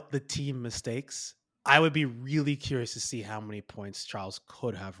without the team mistakes, I would be really curious to see how many points Charles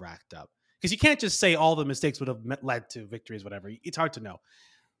could have racked up. Because you can't just say all the mistakes would have led to victories, whatever. It's hard to know.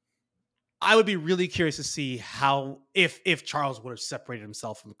 I would be really curious to see how if Charles would have separated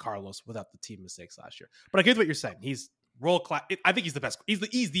himself from Carlos without the team mistakes last year. But I get what you're saying. He's world class. I think he's the best. He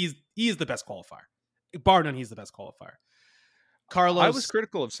is the best qualifier. Bar none, he's the best qualifier. Carlos, I was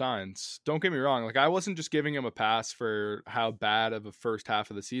critical of Sainz. Don't get me wrong. Like, I wasn't just giving him a pass for how bad of a first half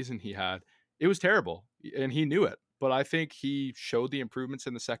of the season he had. It was terrible, and he knew it. But I think he showed the improvements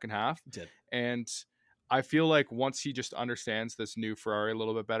in the second half. He did. And I feel like once he just understands this new Ferrari a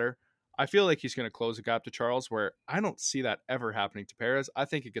little bit better, I feel like he's going to close the gap to Charles, where I don't see that ever happening to Perez. I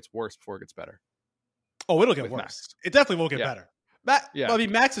think it gets worse before it gets better. Oh, it'll get worse. Max. It definitely will get better. Yeah. I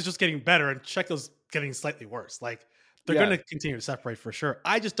mean, Max is just getting better, and Checo's getting slightly worse. Like, they're going to continue to separate for sure.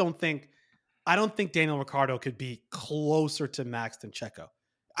 I don't think Daniel Ricciardo could be closer to Max than Checo.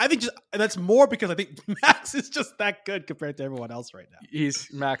 I think that's more because I think Max is just that good compared to everyone else right now.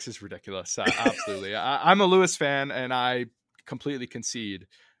 Max is ridiculous. Absolutely. I'm a Lewis fan, and I completely concede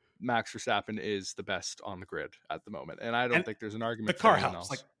Max Verstappen is the best on the grid at the moment, and I don't think there's an argument. The car helps. Else.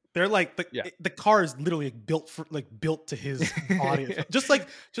 Like, they're like the car is literally built to his body, just like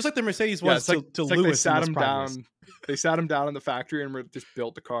the Mercedes was to Lewis. Like they sat him down. They sat him down in the factory and just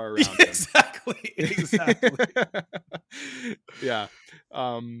built the car around him. Exactly. Yeah.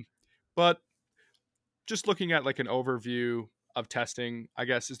 But just looking at like an overview of testing, I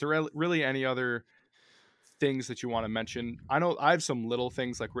guess, is there really any other things that you want to mention? I know I have some little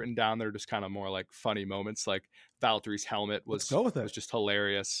things like written down that are just kind of more like funny moments. Like Valtteri's helmet was just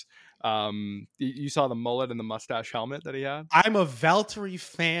hilarious. You saw the mullet and the mustache helmet that he had. I'm a Valtteri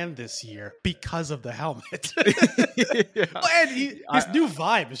fan this year because of the helmet. And his new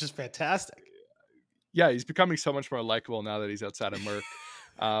vibe is just fantastic. Yeah, he's becoming so much more likable now that he's outside of Merc.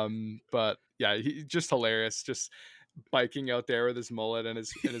 But yeah, he's just hilarious. Just biking out there with his mullet and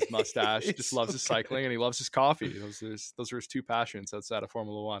his mustache. Just loves his cycling and he loves his coffee. Those are his two passions outside of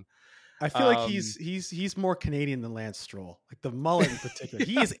Formula One. I feel like Um, he's more Canadian than Lance Stroll. Like the mullet in particular.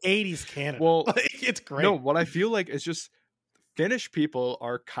 He is 80s Canada. well, Like, it's no, great. what I feel like is just Finnish people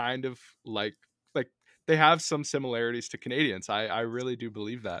are kind of like they have some similarities to Canadians. I really do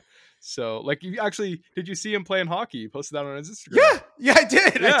believe that. So like you actually did you see him playing hockey? You posted that on his Instagram. Yeah, yeah, I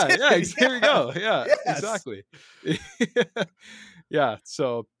did. I Yeah, did. yeah, here we Yeah. go. Yeah, Yes. exactly. Yeah,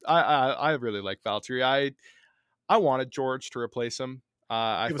 so I really like Valtteri. I wanted George to replace him.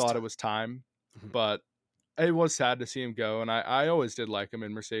 I It was thought it time. was time, Mhm. but it was sad to see him go. And I always did like him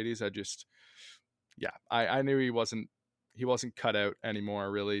in Mercedes. I just yeah, I knew he wasn't cut out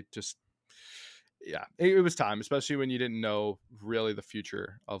anymore. Really, just yeah, it was time, especially when you didn't know really the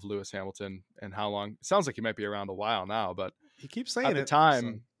future of Lewis Hamilton and how long. It sounds like he might be around a while now, but He keeps at saying the it. So,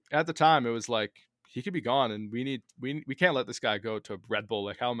 time, at the time, it was like he could be gone, and we can't let this guy go to Red Bull.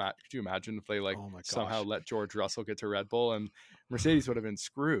 Like could you imagine if they like oh my somehow gosh. let George Russell get to Red Bull and Mercedes would have been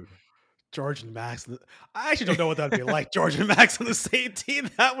screwed. George and Max. I actually don't know what that would be like. George and Max on the same team.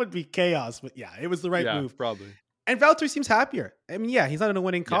 That would be chaos. But yeah, it was the right Yeah, move. probably. And Valtteri seems happier. I mean, yeah, he's not in a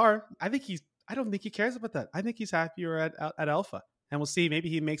winning Yeah, car. I don't think he cares about that. I think he's happier at Alpha. And we'll see. Maybe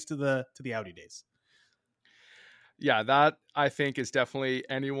he makes to the Audi days. yeah. That I think is definitely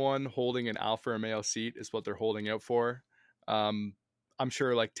anyone holding an Alfa Romeo seat is what they're holding out for. Um, I'm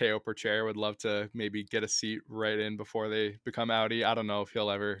sure like Teo Pourchaire would love to maybe get a seat right in before they become Audi. I don't know if he'll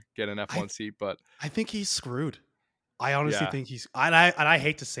ever get an I F1 seat, but I think he's screwed. I honestly yeah, think he's and I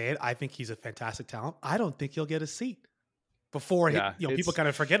hate to say it, I think he's a fantastic talent. I don't think he'll get a seat before yeah. people It's kind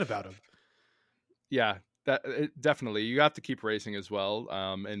of forget about him. yeah, definitely you have to keep racing as well,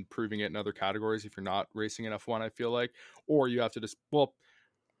 and proving it in other categories if you're not racing in F1. I feel like, or you have to just well,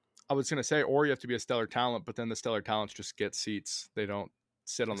 I was gonna say, or you have to be a stellar talent, but then the stellar talents just get seats. They don't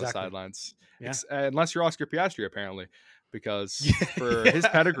sit on the Exactly. sidelines, Yeah. unless you're Oscar Piastri, apparently, because Yeah. for his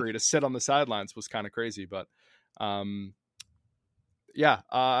Yeah. pedigree to sit on the sidelines was kind of crazy. But um, yeah,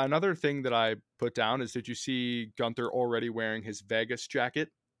 another thing that I put down is did you see Gunther already wearing his Vegas jacket?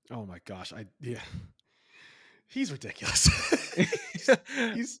 Oh my gosh. Yeah. He's ridiculous. he's,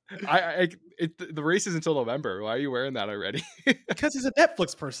 he's The race is until November. Why are you wearing that already? because he's a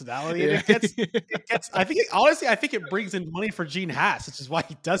Netflix personality, and Yeah. it gets. Honestly, I think it brings in money for Gene Haas, which is why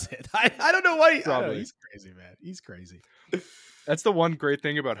he does it. I don't know why. I don't know, Probably. he's crazy, man. He's crazy. That's the one great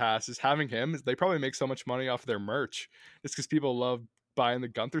thing about Haas is having him is they probably make so much money off their merch. It's because people love buying the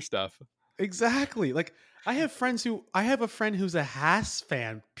Gunther stuff. Exactly. Like I have a friend who's a Haas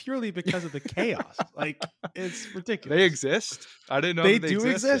fan purely because of the chaos. Like it's ridiculous. They exist. I didn't know They that they do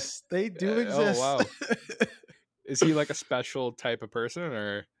existed. exist. They do Oh exist. wow. Is he like a special type of person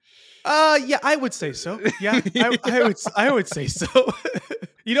or? Yeah, I would say so. Yeah, I would say so.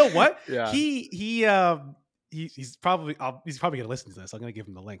 You know what? Yeah. He's probably gonna listen to this. I'm gonna give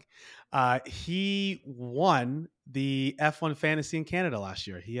him the link. He won the F1 Fantasy in Canada last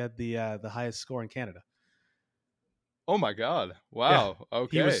year. He had the highest score in Canada. Oh my god. Yeah, Wow.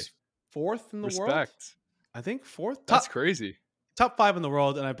 Okay. he was fourth in the world. Respect. I think fourth. That's crazy. Top 5 in the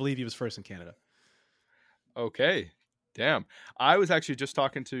world, and I believe he was first in Canada. Okay. Damn. I was actually just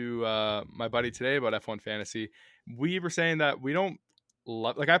talking to my buddy today about F1 Fantasy. We were saying that we don't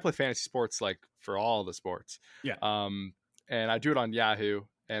love, like I play fantasy sports like for all the sports. Yeah. And I do it on Yahoo,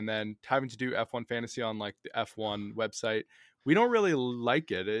 and then having to do F1 Fantasy on like the F1 website, we don't really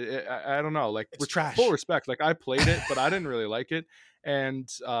like it. I don't know. Like It's trash. Full respect. Like I played it, but I didn't really like it. And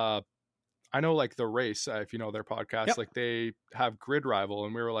I know like The Race, if you know their podcast, Yep. like they have Grid Rival,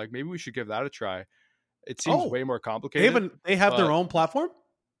 and we were like, maybe we should give that a try. It seems way more They complicated. have their but- own platform.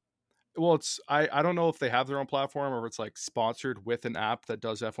 Well, it's I don't know if they have their own platform or if it's like sponsored with an app that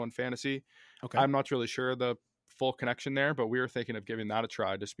does F1 Fantasy. Okay. I'm not really sure the full connection there, but we were thinking of giving that a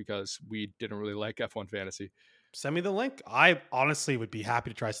try just because we didn't really like F1 Fantasy. Send me the link. I honestly would be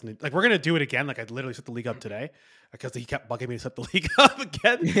happy to try something. Like we're gonna do it again. Like I literally set the league up today because he kept bugging me to set the league up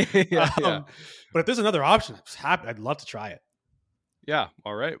again. Yeah. But if there's another option, I'm just happy. I'd love to try it. Yeah.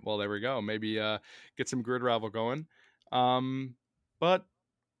 All right. Well, there we go. Maybe get some Grid Rival going.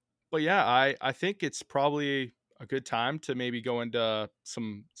 But yeah, I think it's probably a good time to maybe go into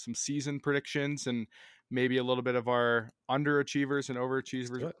some season predictions and maybe a little bit of our underachievers and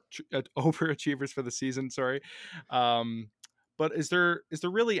overachievers for the season. Sorry. But is there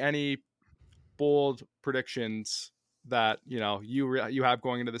really any bold predictions that you have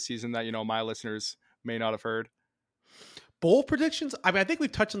going into the season that my listeners may not have heard? Bold predictions. I mean, I think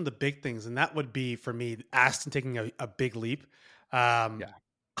we've touched on the big things, and that would be for me Aston taking a big leap. Yeah.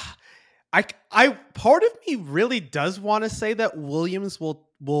 I part of me really does want to say that Williams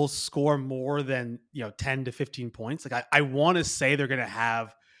will score more than 10 to 15 points. Like I want to say they're going to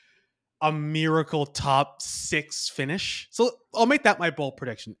have a miracle top 6 finish. So I'll make that my bold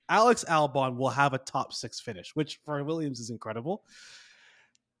prediction. Alex Albon will have a top 6 finish, which for Williams is incredible.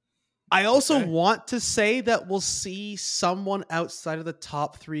 I also want to say that we'll see someone outside of the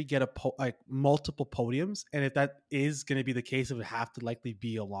top 3 get multiple podiums, and if that is going to be the case, it would have to likely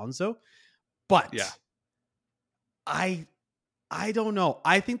be Alonso. But yeah, I don't know.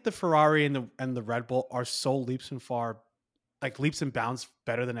 I think the Ferrari and the Red Bull are so leaps and bounds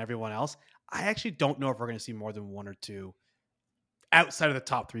better than everyone else. I actually don't know if we're going to see more than 1 or 2 outside of the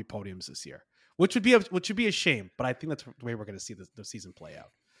top 3 podiums this year, which would be a shame. But I think that's the way we're going to see the season play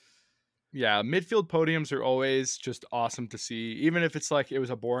out. Yeah, midfield podiums are always just awesome to see. Even if it's like it was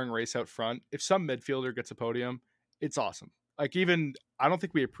a boring race out front, if some midfielder gets a podium, it's awesome. Like even I don't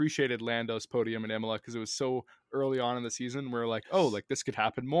think we appreciated Lando's podium in Imola because it was so early on in the season. We're like, oh, like this could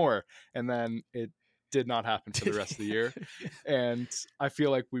happen more, and then it did not happen for the rest of the year. And I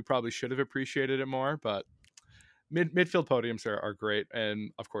feel like we probably should have appreciated it more. But midfield podiums are great,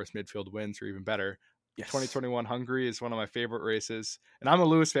 and of course, midfield wins are even better. Yes. 2021 Hungary is one of my favorite races, and I'm a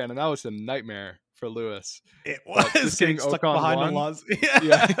Lewis fan, and that was a nightmare for Lewis. It was seeing stuck Ocon behind win, Alonso.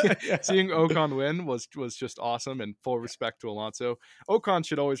 Seeing Ocon win was just awesome, and full respect to Alonso. Ocon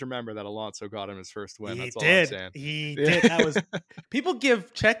should always remember that Alonso got him his first win. That's all I'm saying. He did. That was people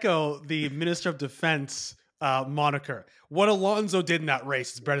give Checo the Minister of Defense moniker. What Alonso did in that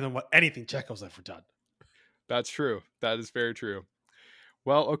race is better than what anything Checo's ever done. That's true. That is very true.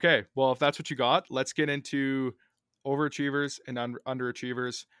 Well, okay. Well, if that's what you got, let's get into overachievers and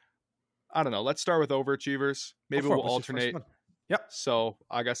underachievers. I don't know. Let's start with overachievers. Maybe we'll alternate. Yep. So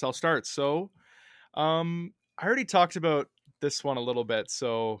I guess I'll start. So I already talked about this one a little bit,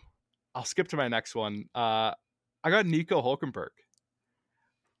 so I'll skip to my next one. I got Nico Hülkenberg.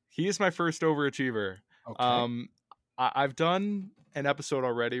 He is my first overachiever. Okay. I've done an episode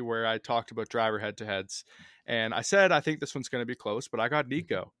already where I talked about driver head-to-heads. And I said, I think this one's going to be close, but I got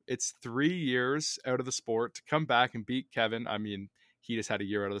Nico. It's 3 years out of the sport to come back and beat Kevin. I mean, he just had a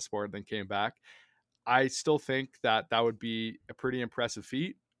year out of the sport and then came back. I still think that would be a pretty impressive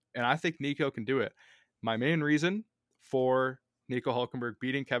feat. And I think Nico can do it. My main reason for Nico Hülkenberg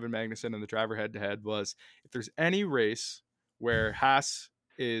beating Kevin Magnussen in the driver head-to-head was if there's any race where Haas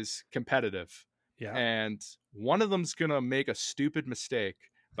is competitive and one of them's going to make a stupid mistake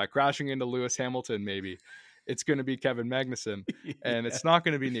by crashing into Lewis Hamilton, maybe it's going to be Kevin Magnussen and it's not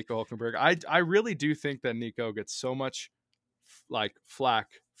going to be Nico Hülkenberg. I really do think that Nico gets so much like flack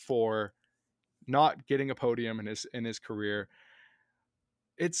for not getting a podium in his career.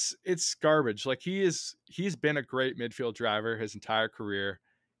 It's garbage. Like he's been a great midfield driver his entire career.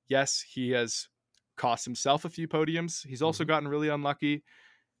 Yes, he has cost himself a few podiums. He's also gotten really unlucky,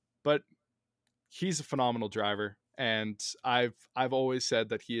 but he's a phenomenal driver. And I've always said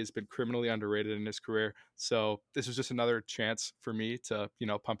that he has been criminally underrated in his career. So this was just another chance for me to,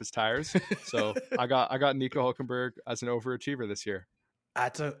 pump his tires. So I got Nico Hülkenberg as an overachiever this year. I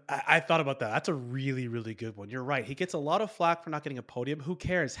thought about that. That's a really, really good one. You're right. He gets a lot of flack for not getting a podium. Who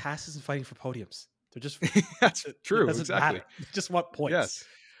cares? Haas isn't fighting for podiums. They're just that's true. Exactly. Matter. Just what points?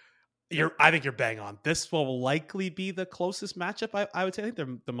 Yes. I think you're bang on. This will likely be the closest matchup. I would say. I think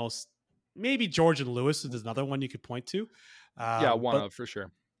they're the most. Maybe George and Lewis is another one you could point to. For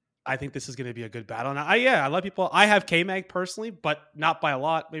sure. I think this is going to be a good battle. And I love people. I have K-Mag personally, but not by a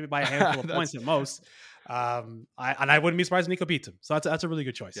lot. Maybe by a handful of points at most. I wouldn't be surprised if Nico beats him. So that's a really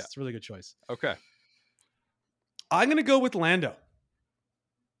good choice. Yeah. It's a really good choice. Okay. I'm going to go with Lando.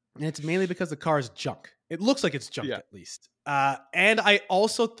 And it's mainly because the car is junk. It looks like it's junk at least. And I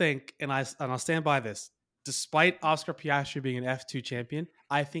also think, and I'll stand by this, despite Oscar Piastri being an F2 champion,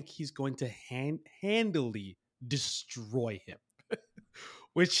 I think he's going to handily destroy him,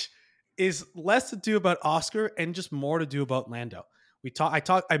 which is less to do about Oscar and just more to do about Lando.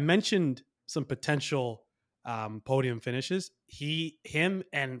 I mentioned some potential podium finishes. Him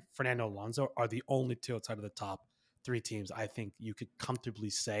and Fernando Alonso are the only two outside of the top 3 teams I think you could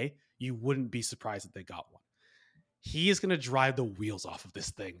comfortably say you wouldn't be surprised if they got one. He is going to drive the wheels off of this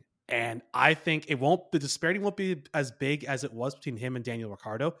thing. And I think the disparity won't be as big as it was between him and Daniel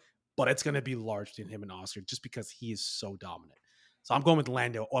Ricciardo, but it's going to be large between him and Oscar just because he is so dominant. So I'm going with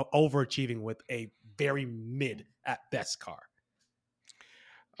Lando overachieving with a very mid at best car.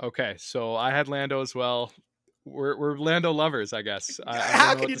 Okay, so I had Lando as well. We're Lando lovers, I guess.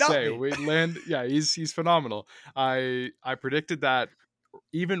 How can you not be? He's phenomenal. I predicted that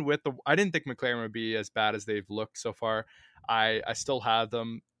even with I didn't think McLaren would be as bad as they've looked so far. I still had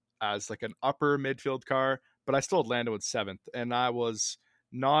them as like an upper midfield car, but I still had Lando at 7th. And I was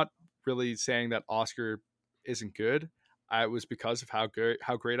not really saying that Oscar isn't good. it was because of how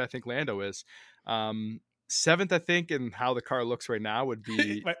great I think Lando is. Seventh, I think, and how the car looks right now would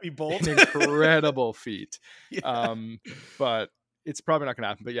be It might be bold. an incredible feat. Yeah. But it's probably not going to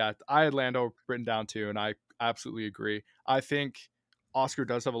happen. But yeah, I had Lando written down too, and I absolutely agree. I think Oscar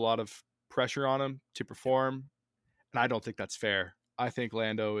does have a lot of pressure on him to perform, and I don't think that's fair. I think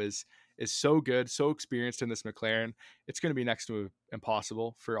Lando is so good, so experienced in this McLaren. It's going to be next to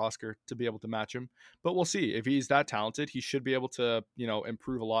impossible for Oscar to be able to match him. But we'll see. If he's that talented, he should be able to,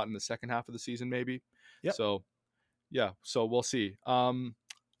 improve a lot in the second half of the season, maybe. Yep. So, yeah. So we'll see.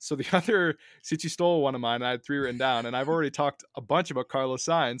 So the other, since you stole one of mine, I had 3 written down, and I've already talked a bunch about Carlos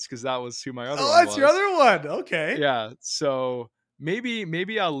Sainz because that was who my other one was. Oh, that's your other one. Okay. Yeah. So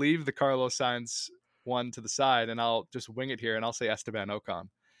maybe I'll leave the Carlos Sainz one to the side and I'll just wing it here and I'll say Esteban Ocon.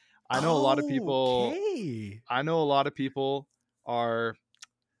 I know a lot of people. Okay. I know a lot of people are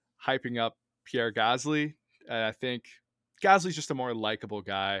hyping up Pierre Gasly, and I think Gasly's just a more likable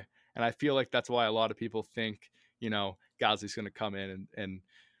guy, and I feel like that's why a lot of people think Gasly's going to come in and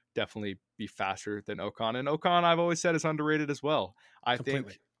definitely be faster than Ocon. And Ocon, I've always said, is underrated as well. I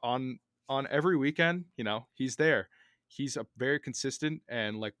Completely. think on every weekend, he's there. He's a very consistent,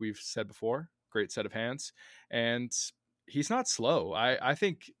 and like we've said before, great set of hands, and he's not slow. I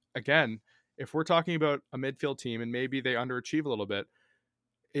think, again, if we're talking about a midfield team and maybe they underachieve a little bit,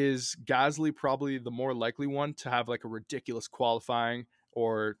 is Gasly probably the more likely one to have like a ridiculous qualifying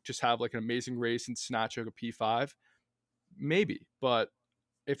or just have like an amazing race and snatch like a P5? Maybe. But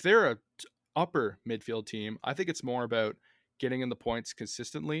if they're a upper midfield team, I think it's more about getting in the points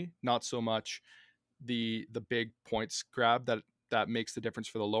consistently, not so much the big points grab that makes the difference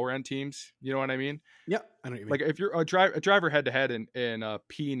for the lower end teams. You know what I mean? Yeah, I know what you mean. Like if you're a driver head to head in a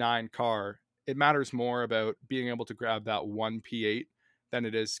P9 car, it matters more about being able to grab that one P8 than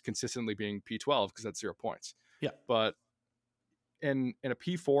it is consistently being P12 because that's 0 points. Yeah. But in a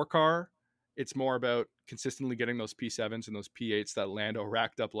P4 car, it's more about consistently getting those P7s and those P8s that Lando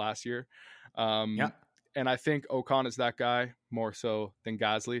racked up last year. Yeah. And I think Ocon is that guy more so than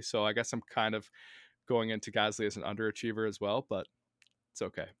Gasly. So I guess I'm kind of going into Gasly as an underachiever as well, but it's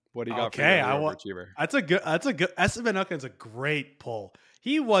okay. What do you got for your overachiever? That's a good Esteban Ocon is a great pull.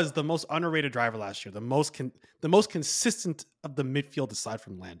 He was the most underrated driver last year, the most consistent of the midfield aside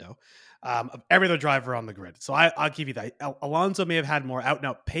from Lando, of every other driver on the grid. So I'll give you that. Alonso may have had more out and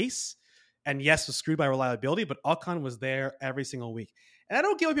out pace, and yes, was screwed by reliability, but Ocon was there every single week. And I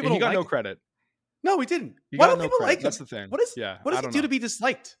don't get why people don't like. He got no it. credit. No, he didn't. He Why got don't no people credit. like him? That's the thing. What does he do to be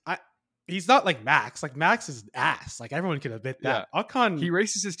disliked? He's not like Max. Like Max is ass. Like everyone can admit that. Yeah. Ocon, he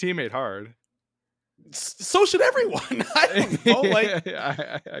races his teammate hard. So should everyone. I don't know. Like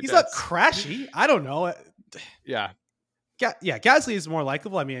I he's guess. not crashy. I don't know. Yeah. Gasly is more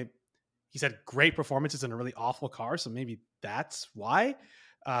likable. I mean, he's had great performances in a really awful car, so maybe that's why.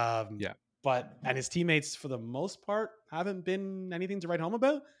 Yeah. And his teammates, for the most part, haven't been anything to write home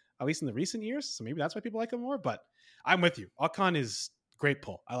about, at least in the recent years. So maybe that's why people like him more. But I'm with you. Ocon is great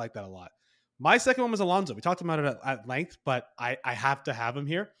pull. I like that a lot. My second one was Alonso. We talked about it at length, but I have to have him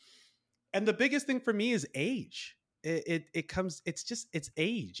here. And the biggest thing for me is age. It's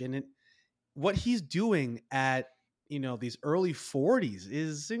age, and what he's doing at these early 40s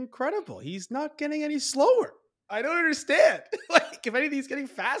is incredible. He's not getting any slower. I don't understand. Like if anything, he's getting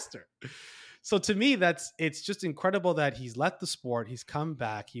faster. So to me, it's just incredible that he's left the sport. He's come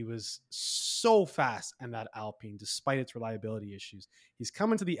back. He was so fast in that Alpine, despite its reliability issues. He's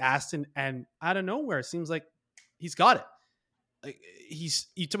come into the Aston, and out of nowhere, it seems like he's got it. Like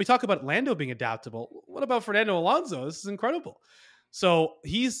we talk about Lando being adaptable. What about Fernando Alonso? This is incredible. So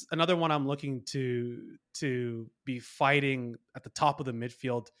he's another one I'm looking to be fighting at the top of the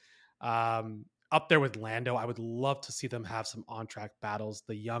midfield, up there with Lando. I would love to see them have some on-track battles,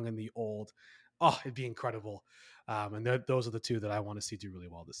 the young and the old. Oh, it'd be incredible. And those are the two that I want to see do really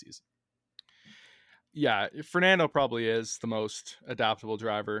well this season. Yeah, Fernando probably is the most adaptable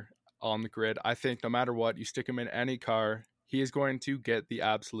driver on the grid. I think no matter what, you stick him in any car, he is going to get the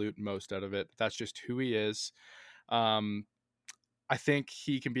absolute most out of it. That's just who he is. I think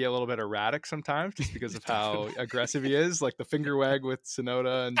he can be a little bit erratic sometimes just because of how aggressive he is, like the finger wag with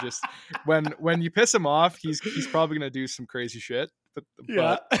Tsunoda, and just when you piss him off, he's probably going to do some crazy shit.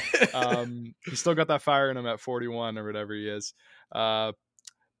 But he's still got that fire in him at 41 or whatever he is.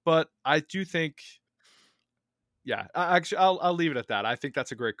 But I do think, I'll leave it at that. I think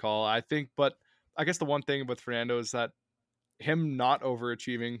that's a great call. But I guess the one thing with Fernando is that him not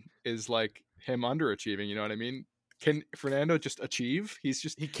overachieving is like him underachieving. You know what I mean? Can Fernando just achieve? He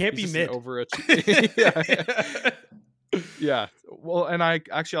can't be mid. Overachieving. Yeah. Yeah. Well, and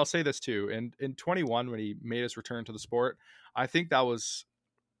I'll say this too. In 21, when he made his return to the sport, I think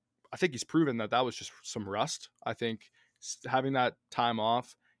he's proven that was just some rust. I think having that time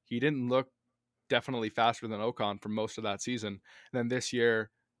off, he didn't look definitely faster than Ocon for most of that season. And then this year,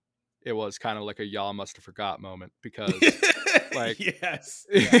 it was kind of like a y'all must have forgot moment because like yes,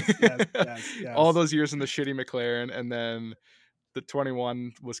 yes, yes, yes, all yes. those years in the shitty McLaren, and then the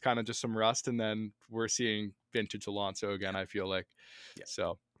 21 was kind of just some rust, and then we're seeing vintage Alonso again, I feel like. Yeah.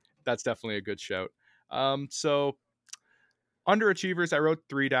 So that's definitely a good shout. So underachievers, I wrote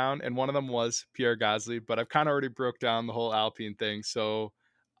 3 down, and one of them was Pierre Gasly, but I've kind of already broke down the whole Alpine thing, so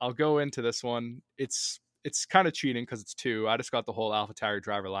I'll go into this one. It's kind of cheating because it's 2. I just got the whole AlphaTauri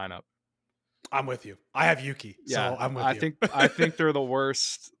driver lineup. I'm with you. I have Yuki, so I'm with you. I think they're the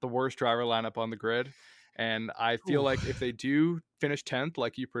worst driver lineup on the grid, and I feel like if they do finish 10th,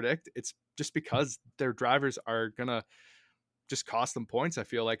 like you predict, it's just because their drivers are gonna just cost them points. I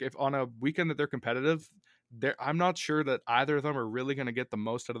feel like if on a weekend that they're competitive, I'm not sure that either of them are really going to get the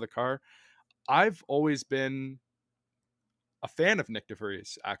most out of the car. I've always been a fan of Nick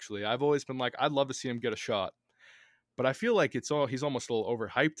DeVries, actually. I've always been like, I'd love to see him get a shot. But I feel like he's almost a little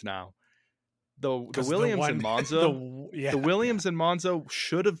overhyped now. The Williams and Monza, the Williams and Monza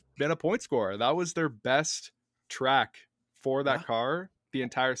should have been a point scorer. That was their best track for that car the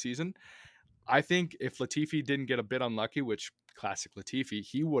entire season. I think if Latifi didn't get a bit unlucky, which classic Latifi,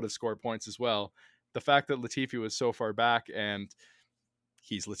 he would have scored points as well. The fact that Latifi was so far back and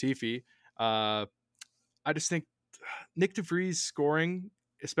he's Latifi, I just think Nick DeVries scoring,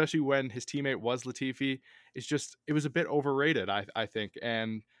 especially when his teammate was Latifi, it was a bit overrated, I think.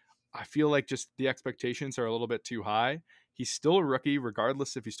 And I feel like just the expectations are a little bit too high. He's still a rookie,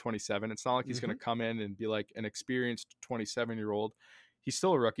 regardless if he's 27. It's not like he's going to come in and be like an experienced 27-year-old. He's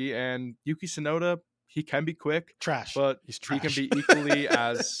still a rookie. And Yuki Tsunoda, he can be quick. Trash. But he's trash. He can be equally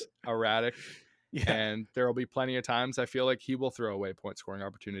as erratic. Yeah. And there will be plenty of times I feel like he will throw away point scoring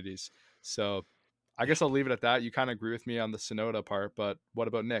opportunities. So I guess I'll leave it at that. You kind of agree with me on the Tsunoda part, but what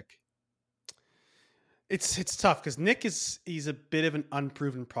about Nick? It's tough because Nick he's a bit of an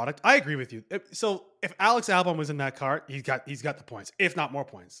unproven product. I agree with you. So if Alex Albon was in that car, he's got the points, if not more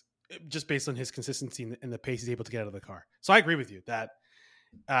points, just based on his consistency and the pace he's able to get out of the car. So I agree with you that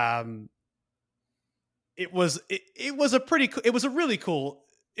it was a really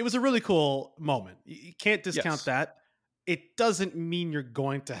cool moment. You can't discount that. It doesn't mean you're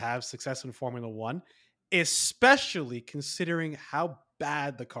going to have success in Formula One, especially considering how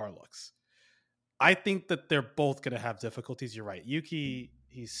bad the car looks. I think that they're both going to have difficulties. You're right. Yuki,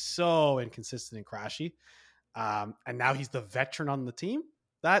 he's so inconsistent and crashy. And now he's the veteran on the team.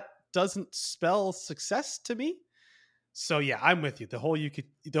 That doesn't spell success to me. So yeah, I'm with you. The whole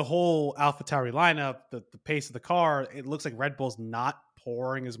AlphaTauri lineup, the pace of the car, it looks like Red Bull's not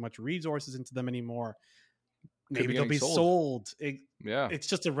pouring as much resources into them anymore. Maybe they'll be sold. It's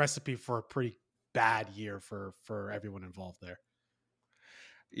just a recipe for a pretty bad year for everyone involved there.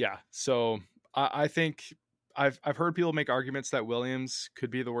 Yeah. So I think I've heard people make arguments that Williams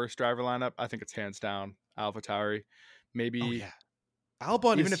could be the worst driver lineup. I think it's hands down AlphaTauri. Maybe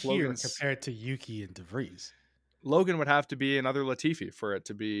Albon even is here compared to Yuki and DeVries. Logan would have to be another Latifi for it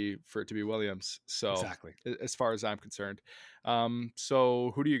to be Williams. So exactly, as far as I'm concerned.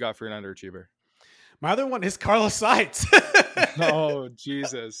 So who do you got for an underachiever? My other one is Carlos Sainz. Oh,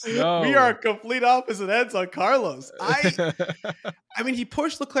 Jesus. No. We are complete opposite ends on Carlos. I mean, he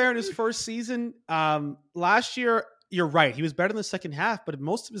pushed Leclerc in his first season. Last year, you're right. He was better in the second half, but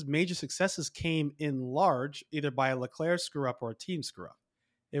most of his major successes came in large, either by a Leclerc screw up or a team screw up.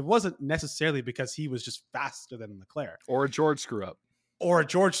 It wasn't necessarily because he was just faster than Leclerc. Or a George screw up. Or a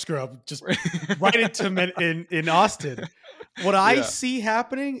George screw up, just right into him in Austin. What I see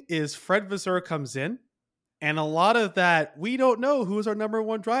happening is Fred Vasseur comes in, and a lot of that, we don't know who's our number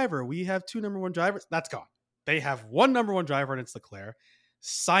one driver. We have 2 number one drivers. That's gone. They have 1 number one driver, and it's Leclerc.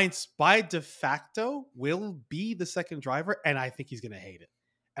 Sainz, by de facto, will be the second driver, and I think he's going to hate it.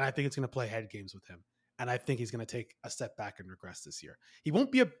 And I think it's going to play head games with him. And I think he's going to take a step back and regress this year. He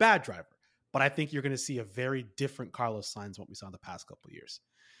won't be a bad driver, but I think you're going to see a very different Carlos Sainz than what we saw in the past couple of years.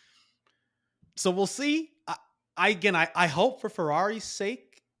 So we'll see. I hope for Ferrari's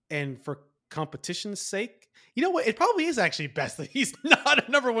sake and for competition's sake, you know what? It probably is actually best that he's not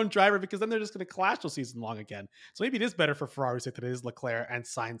a number one driver, because then they're just going to clash all season long again. So maybe it is better for Ferrari's sake that it is Leclerc and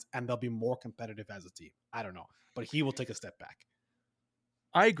Sainz, and they'll be more competitive as a team. I don't know, but he will take a step back.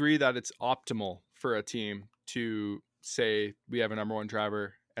 I agree that it's optimal for a team to say we have a number one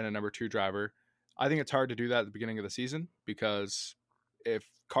driver and a number 2 driver. I think it's hard to do that at the beginning of the season, because if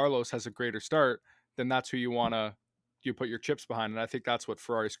Carlos has a greater start, then that's who you want to you put your chips behind. And I think that's what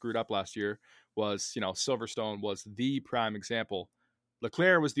Ferrari screwed up last year was, Silverstone was the prime example.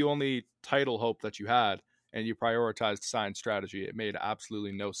 Leclerc was the only title hope that you had, and you prioritized Sainz strategy. It made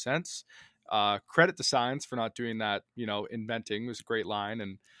absolutely no sense. Credit to Sainz for not doing that, inventing. It was a great line,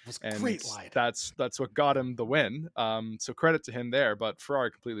 and great line. That's what got him the win. So credit to him there, but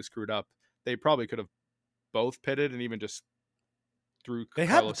Ferrari completely screwed up. They probably could have both pitted and even just threw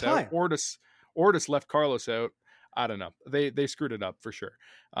Carlos out, or just left Carlos out. I don't know. They screwed it up for sure.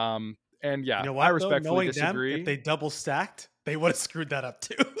 And yeah, I respectfully disagree. If they double stacked, they would have screwed that up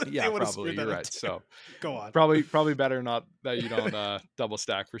too. Yeah, probably. You're right. So go on. Probably better not that you don't double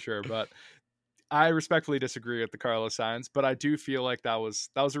stack for sure. But I respectfully disagree with the Carlos Sainz, but I do feel like that was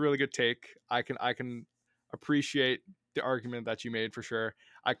a really good take. I can appreciate the argument that you made for sure.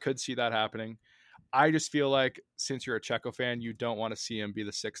 I could see that happening. I just feel like since you're a Checo fan, you don't want to see him be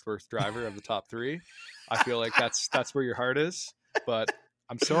the sixth worst driver of the top three. I feel like that's where your heart is, but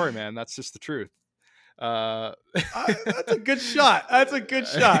I'm sorry, man. That's just the truth. That's a good shot. That's a good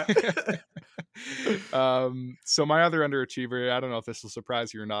shot. So my other underachiever, I don't know if this will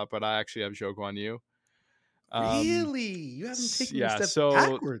surprise you or not, but I actually have Zhou Guanyu. Really? You haven't taken a step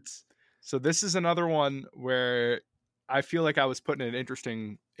backwards. So this is another one where I feel like I was put in an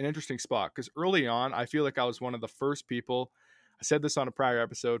interesting spot, because early on, I feel like I was one of the first people. I said this on a prior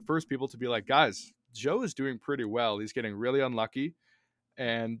episode, first people to be like, guys, Zhou is doing pretty well. He's getting really unlucky.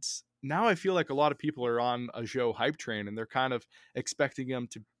 And now I feel like a lot of people are on a Zhou hype train, and they're kind of expecting him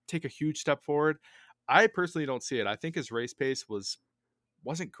to take a huge step forward. I personally don't see it. I think his race pace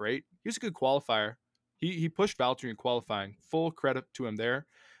wasn't great. He was a good qualifier. He pushed Valtteri in qualifying. Full credit to him there.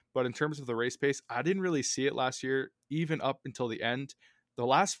 But in terms of the race pace, I didn't really see it last year, even up until the end. The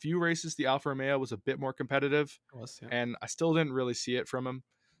last few races, the Alfa Romeo was a bit more competitive, and I still didn't really see it from him.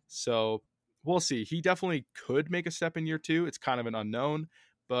 So we'll see. He definitely could make a step in year two. It's kind of an unknown,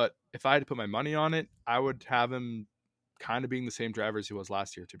 but if I had to put my money on it, I would have him kind of being the same driver as he was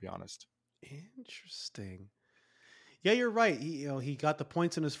last year, to be honest. Interesting. Yeah, you're right. He got the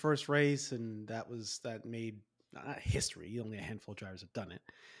points in his first race, and that made not history. Only a handful of drivers have done it.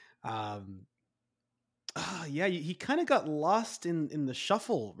 Yeah, he kind of got lost in the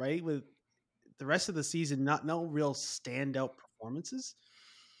shuffle, right? With the rest of the season, no real standout performances.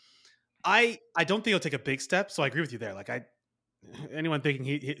 I don't think he'll take a big step, so I agree with you there. Like anyone thinking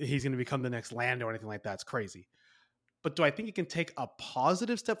he's going to become the next Lando or anything like that's crazy. But do I think he can take a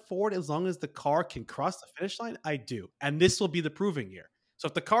positive step forward as long as the car can cross the finish line? I do, and this will be the proving year. So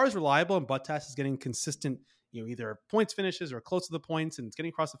if the car is reliable and Bottas is getting consistent, either points finishes or close to the points, and it's getting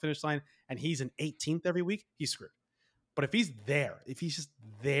across the finish line, and he's an 18th every week, he's screwed. But if he's just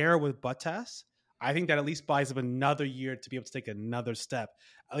there with Bottas, I think that at least buys him another year to be able to take another step,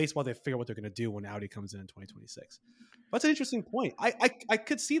 at least while they figure out what they're going to do when Audi comes in 2026. That's an interesting point. I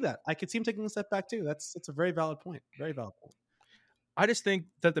could see that. I could see him taking a step back too. That's a very valid point. Very valid point. I just think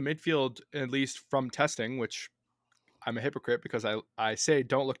that the midfield, at least from testing, which I'm a hypocrite because I say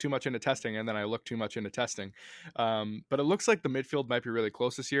don't look too much into testing, and then I look too much into testing. But it looks like the midfield might be really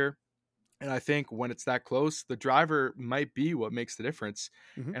close this year. And I think when it's that close, the driver might be what makes the difference.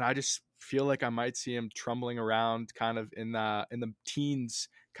 Mm-hmm. And I just feel like I might see him trundling around kind of in the teens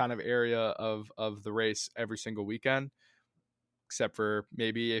kind of area of the race every single weekend, except for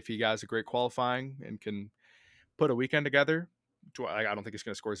maybe if he has a great qualifying and can put a weekend together. I don't think he's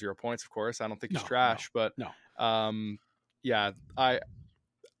going to score 0 points, of course. I don't think he's trash, but yeah, I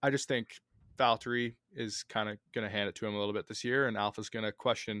just think Valtteri is kind of going to hand it to him a little bit this year, and Alpha's going to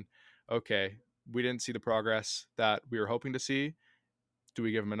question, okay, we didn't see the progress that we were hoping to see. Do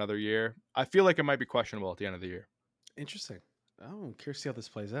we give him another year? I feel like it might be questionable at the end of the year. Interesting. Oh, I'm curious to see how this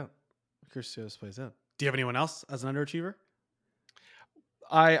plays out. Do you have anyone else as an underachiever?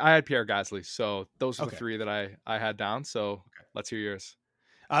 I had Pierre Gasly, so those are the three that I had down. So let's hear yours.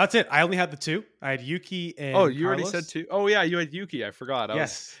 That's it. I only had the two. I had Yuki and you Carlos. Already said two? Oh, yeah, you had Yuki. I forgot.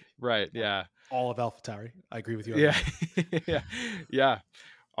 Yes. Right, yeah. All of AlphaTauri. I agree with you. Yeah. Yeah.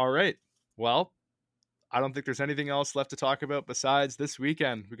 All right. Well, I don't think there's anything else left to talk about besides this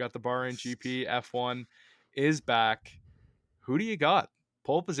weekend. We got the Bahrain GP. F1 is back. Who do you got?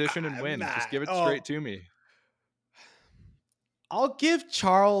 Pole position and win. Just give it straight to me. I'll give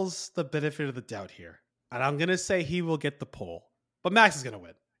Charles the benefit of the doubt here, and I'm going to say he will get the pole, but Max is going to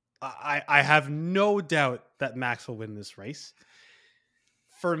win. I have no doubt that Max will win this race.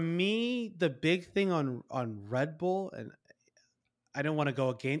 For me, the big thing on Red Bull, and I don't want to go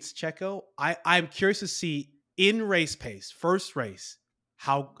against Checo, I'm curious to see in race pace, first race,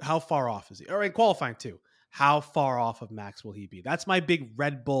 how far off is he? Or in qualifying too, how far off of Max will he be? That's my big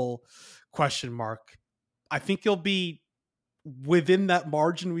Red Bull question mark. I think he'll be within that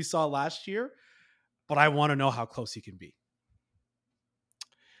margin we saw last year, but I want to know how close he can be.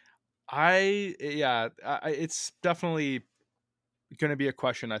 It's definitely going to be a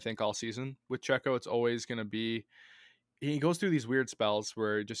question, I think, all season with Checo. It's always going to be, he goes through these weird spells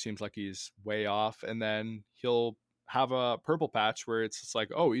where it just seems like he's way off, and then he'll have a purple patch where it's just like,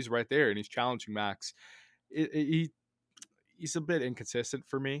 oh, he's right there and he's challenging Max. He's a bit inconsistent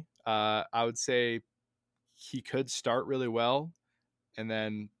for me. I would say he could start really well and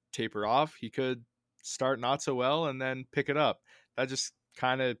then taper off. He could start not so well and then pick it up. That just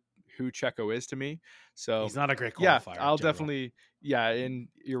kind of who Checo is to me. So He's not a great yeah, qualifier. I'll definitely, and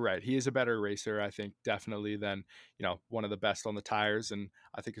you're right. He is a better racer, I think, definitely than, one of the best on the tires. And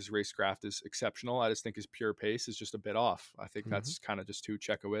I think his racecraft is exceptional. I just think his pure pace is just a bit off. I think that's kind of just who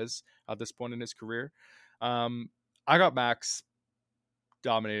Checo is at this point in his career. I got Max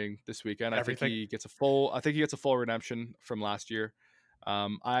dominating this weekend. Everything. I think he gets a full redemption from last year.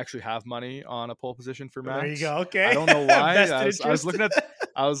 I actually have money on a pole position for Max. There you go. Okay. I don't know why.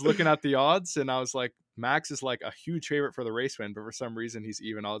 I was looking at the odds, and I was like, Max is like a huge favorite for the race win, but for some reason he's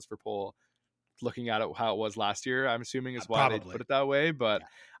even odds for pole. Looking at it how it was last year, I'm assuming is why they put it that way. But yeah.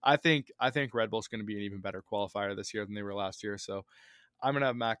 I think Red Bull's going to be an even better qualifier this year than they were last year. So I'm going to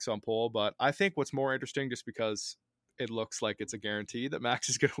have Max on pole. But I think what's more interesting, just because it looks like it's a guarantee that Max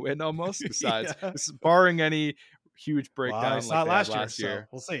is going to win almost, besides this is barring any huge breakdown it's like not last year. So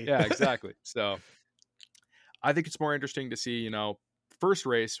we'll see. Yeah, exactly. So I think it's more interesting to see, first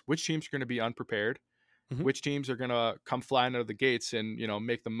race, which teams are going to be unprepared, which teams are going to come flying out of the gates and,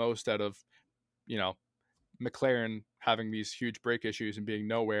 make the most out of, McLaren having these huge brake issues and being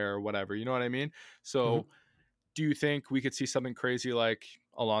nowhere or whatever. You know what I mean? So do you think we could see something crazy like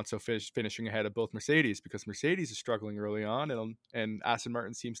Alonso finishing ahead of both Mercedes, because Mercedes is struggling early on and Aston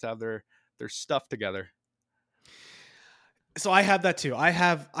Martin seems to have their stuff together? So I have that too. I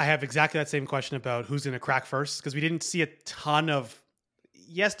have exactly that same question about who's going to crack first, because we didn't see a ton of.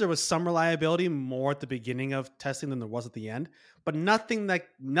 Yes, there was some reliability more at the beginning of testing than there was at the end, but nothing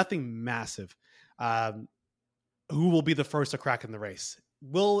massive. Who will be the first to crack in the race?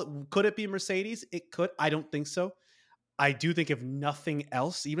 Could it be Mercedes? It could. I don't think so. I do think if nothing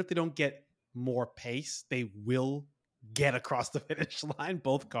else, even if they don't get more pace, they will get across the finish line,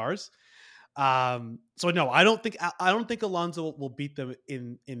 both cars. So no, I don't think Alonso will beat them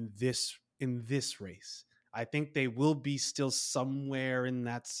in this race. I think they will be still somewhere in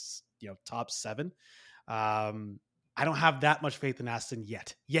that top 7. I don't have that much faith in Aston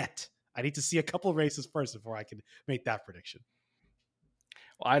yet. I need to see a couple races first before I can make that prediction.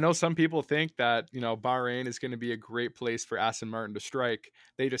 Well, I know some people think that, Bahrain is going to be a great place for Aston Martin to strike.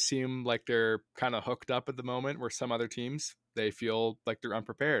 They just seem like they're kind of hooked up at the moment, where some other teams, they feel like they're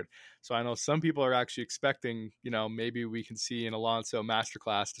unprepared. So I know some people are actually expecting, maybe we can see an Alonso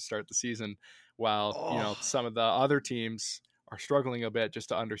masterclass to start the season, while, some of the other teams are struggling a bit just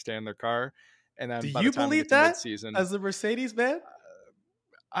to understand their car. And then do by you the time believe we get to that mid-season, as a Mercedes man?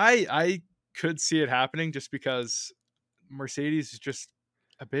 I could see it happening, just because Mercedes is just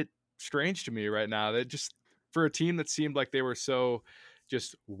a bit strange to me right now. That just, for a team that seemed like they were so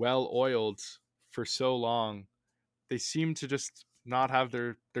just well oiled for so long, they seem to just not have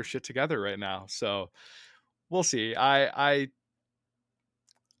their shit together right now. So we'll see. I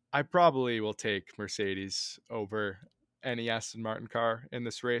probably will take Mercedes over any Aston Martin car in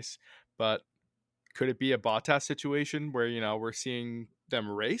this race, but could it be a Bottas situation where, we're seeing them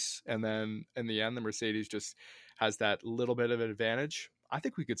race and then in the end, the Mercedes just has that little bit of an advantage? I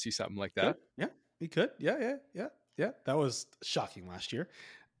think we could see something like that. Yeah, we could. Yeah. That was shocking last year.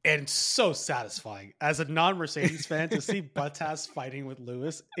 And so satisfying as a non-Mercedes fan to see Bottas fighting with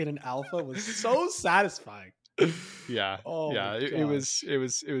Lewis in an Alpha was so satisfying. Yeah. Oh yeah. It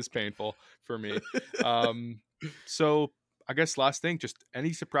was painful for me. So I guess last thing, just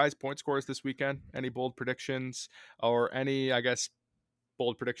any surprise point scores this weekend, any bold predictions, or any, I guess,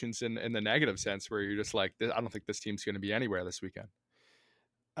 bold predictions in the negative sense where you're just like, I don't think this team's going to be anywhere this weekend.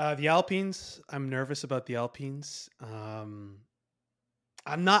 The Alpines, I'm nervous about the Alpines. I'm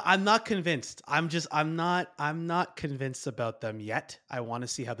not convinced. I'm not convinced about them yet. I want to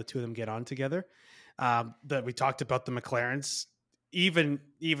see how the two of them get on together. That we talked about the McLarens, even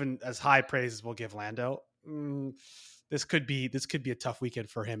as high praise as we'll give Lando. This could be a tough weekend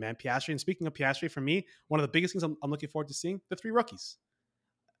for him and Piastri. And speaking of Piastri, for me, one of the biggest things I'm looking forward to seeing, the 3 rookies.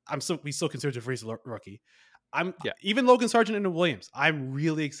 We still consider DeVries a rookie. Even Logan Sargent and Williams. I'm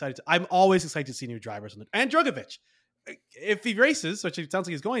really excited. I'm always excited to see new drivers and Drogovic. If he races, which it sounds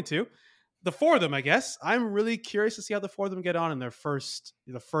like he's going to, the 4 of them, I guess. I'm really curious to see how the 4 of them get on in their first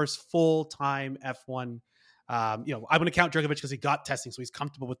full-time F1 I'm going to count Djokovic because he got testing, so he's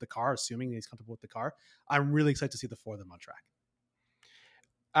comfortable with the car, assuming he's comfortable with the car. I'm really excited to see the four of them on track.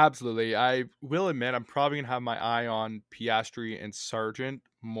 Absolutely. I will admit I'm probably going to have my eye on Piastri and Sargent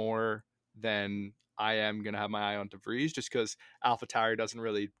more than I am going to have my eye on De Vries, just because AlphaTauri doesn't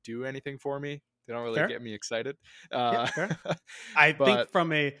really do anything for me. They don't really get me excited. Fair. I but, think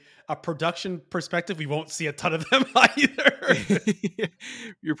from a production perspective, we won't see a ton of them either.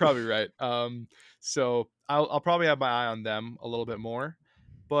 You're probably right. So I'll probably have my eye on them a little bit more.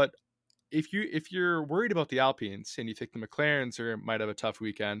 But if you're worried about the Alpines and you think the McLarens might have a tough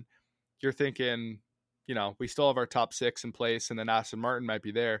weekend, you're thinking, we still have our top 6 in place, and then Aston Martin might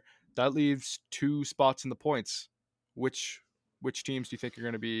be there. That leaves 2 spots in the points. Which teams do you think are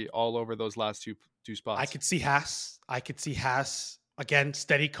going to be all over those last two spots? I could see Haas again.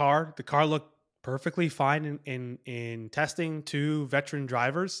 Steady car. The car looked perfectly fine in testing. 2 veteran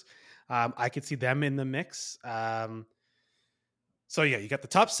drivers. I could see them in the mix. So yeah, you got the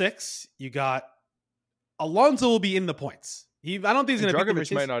top 6. You got Alonso will be in the points. I don't think he's going to be.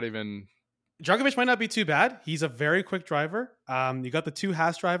 Djokovic might not be too bad. He's a very quick driver. You got the 2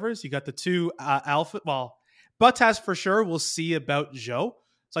 Haas drivers. You got the 2 Alfa. Well, Bottas for sure. We'll see about Zhou.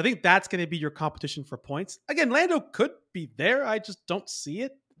 So I think that's going to be your competition for points. Again, Lando could be there. I just don't see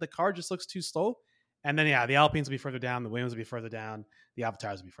it. The car just looks too slow. And then, the Alpines will be further down. The Williams will be further down. The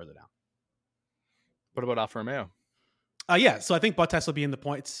AlphaTauri will be further down. What about Alfa Romeo? So I think Bottas will be in the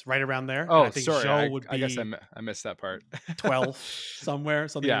points right around there. Oh, I think sorry. Zhou would be I guess I missed that part. 12 somewhere,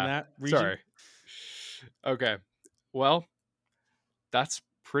 something in that region. Sorry. Okay. Well, that's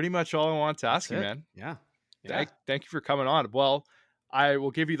pretty much all I want to ask you, man. Yeah. Thank you for coming on. Well, I will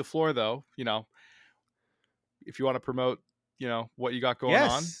give you the floor, though. If you want to promote, what you got going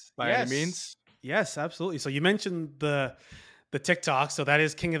on by any means. Yes, absolutely. So you mentioned the TikTok. So that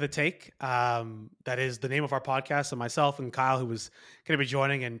is King of the Take. That is the name of our podcast. So myself and Kyle, who was going to be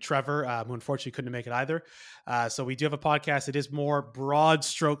joining, and Trevor, who unfortunately couldn't make it either. So we do have a podcast. It is more broad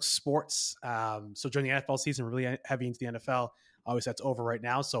stroke sports. So during the NFL season, we're really heavy into the NFL. Obviously, that's over right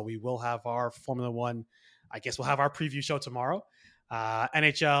now. So we will have our Formula One. I guess we'll have our preview show tomorrow.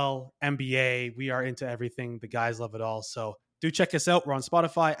 NHL, NBA, we are into everything. The guys love it all. So do check us out. We're on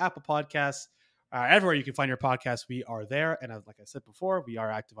Spotify, Apple Podcasts, everywhere you can find your podcast. We are there. And like I said before, we are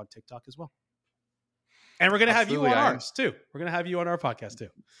active on TikTok as well. And we're going to have you on ours too. We're going to have you on our podcast too.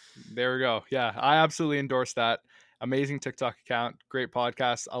 There we go. Yeah, I absolutely endorse that. Amazing TikTok account. Great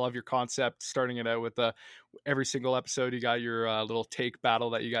podcast. I love your concept. Starting it out with every single episode, you got your little take battle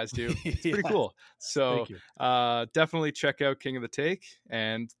that you guys do. It's pretty cool. So definitely check out King of the Take.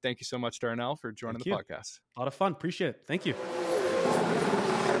 And thank you so much, Darnelle, for joining the podcast. A lot of fun. Appreciate it. Thank you.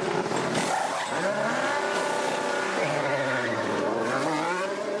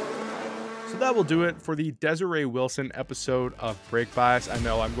 So that will do it for the Desiree Wilson episode of Brake Bias. I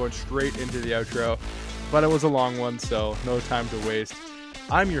know I'm going straight into the outro, but it was a long one, so no time to waste.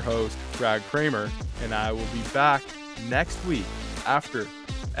 I'm your host, Brad Kramer, and I will be back next week after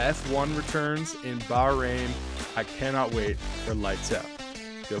F1 returns in Bahrain. I cannot wait for Lights Out.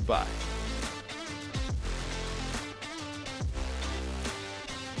 Goodbye.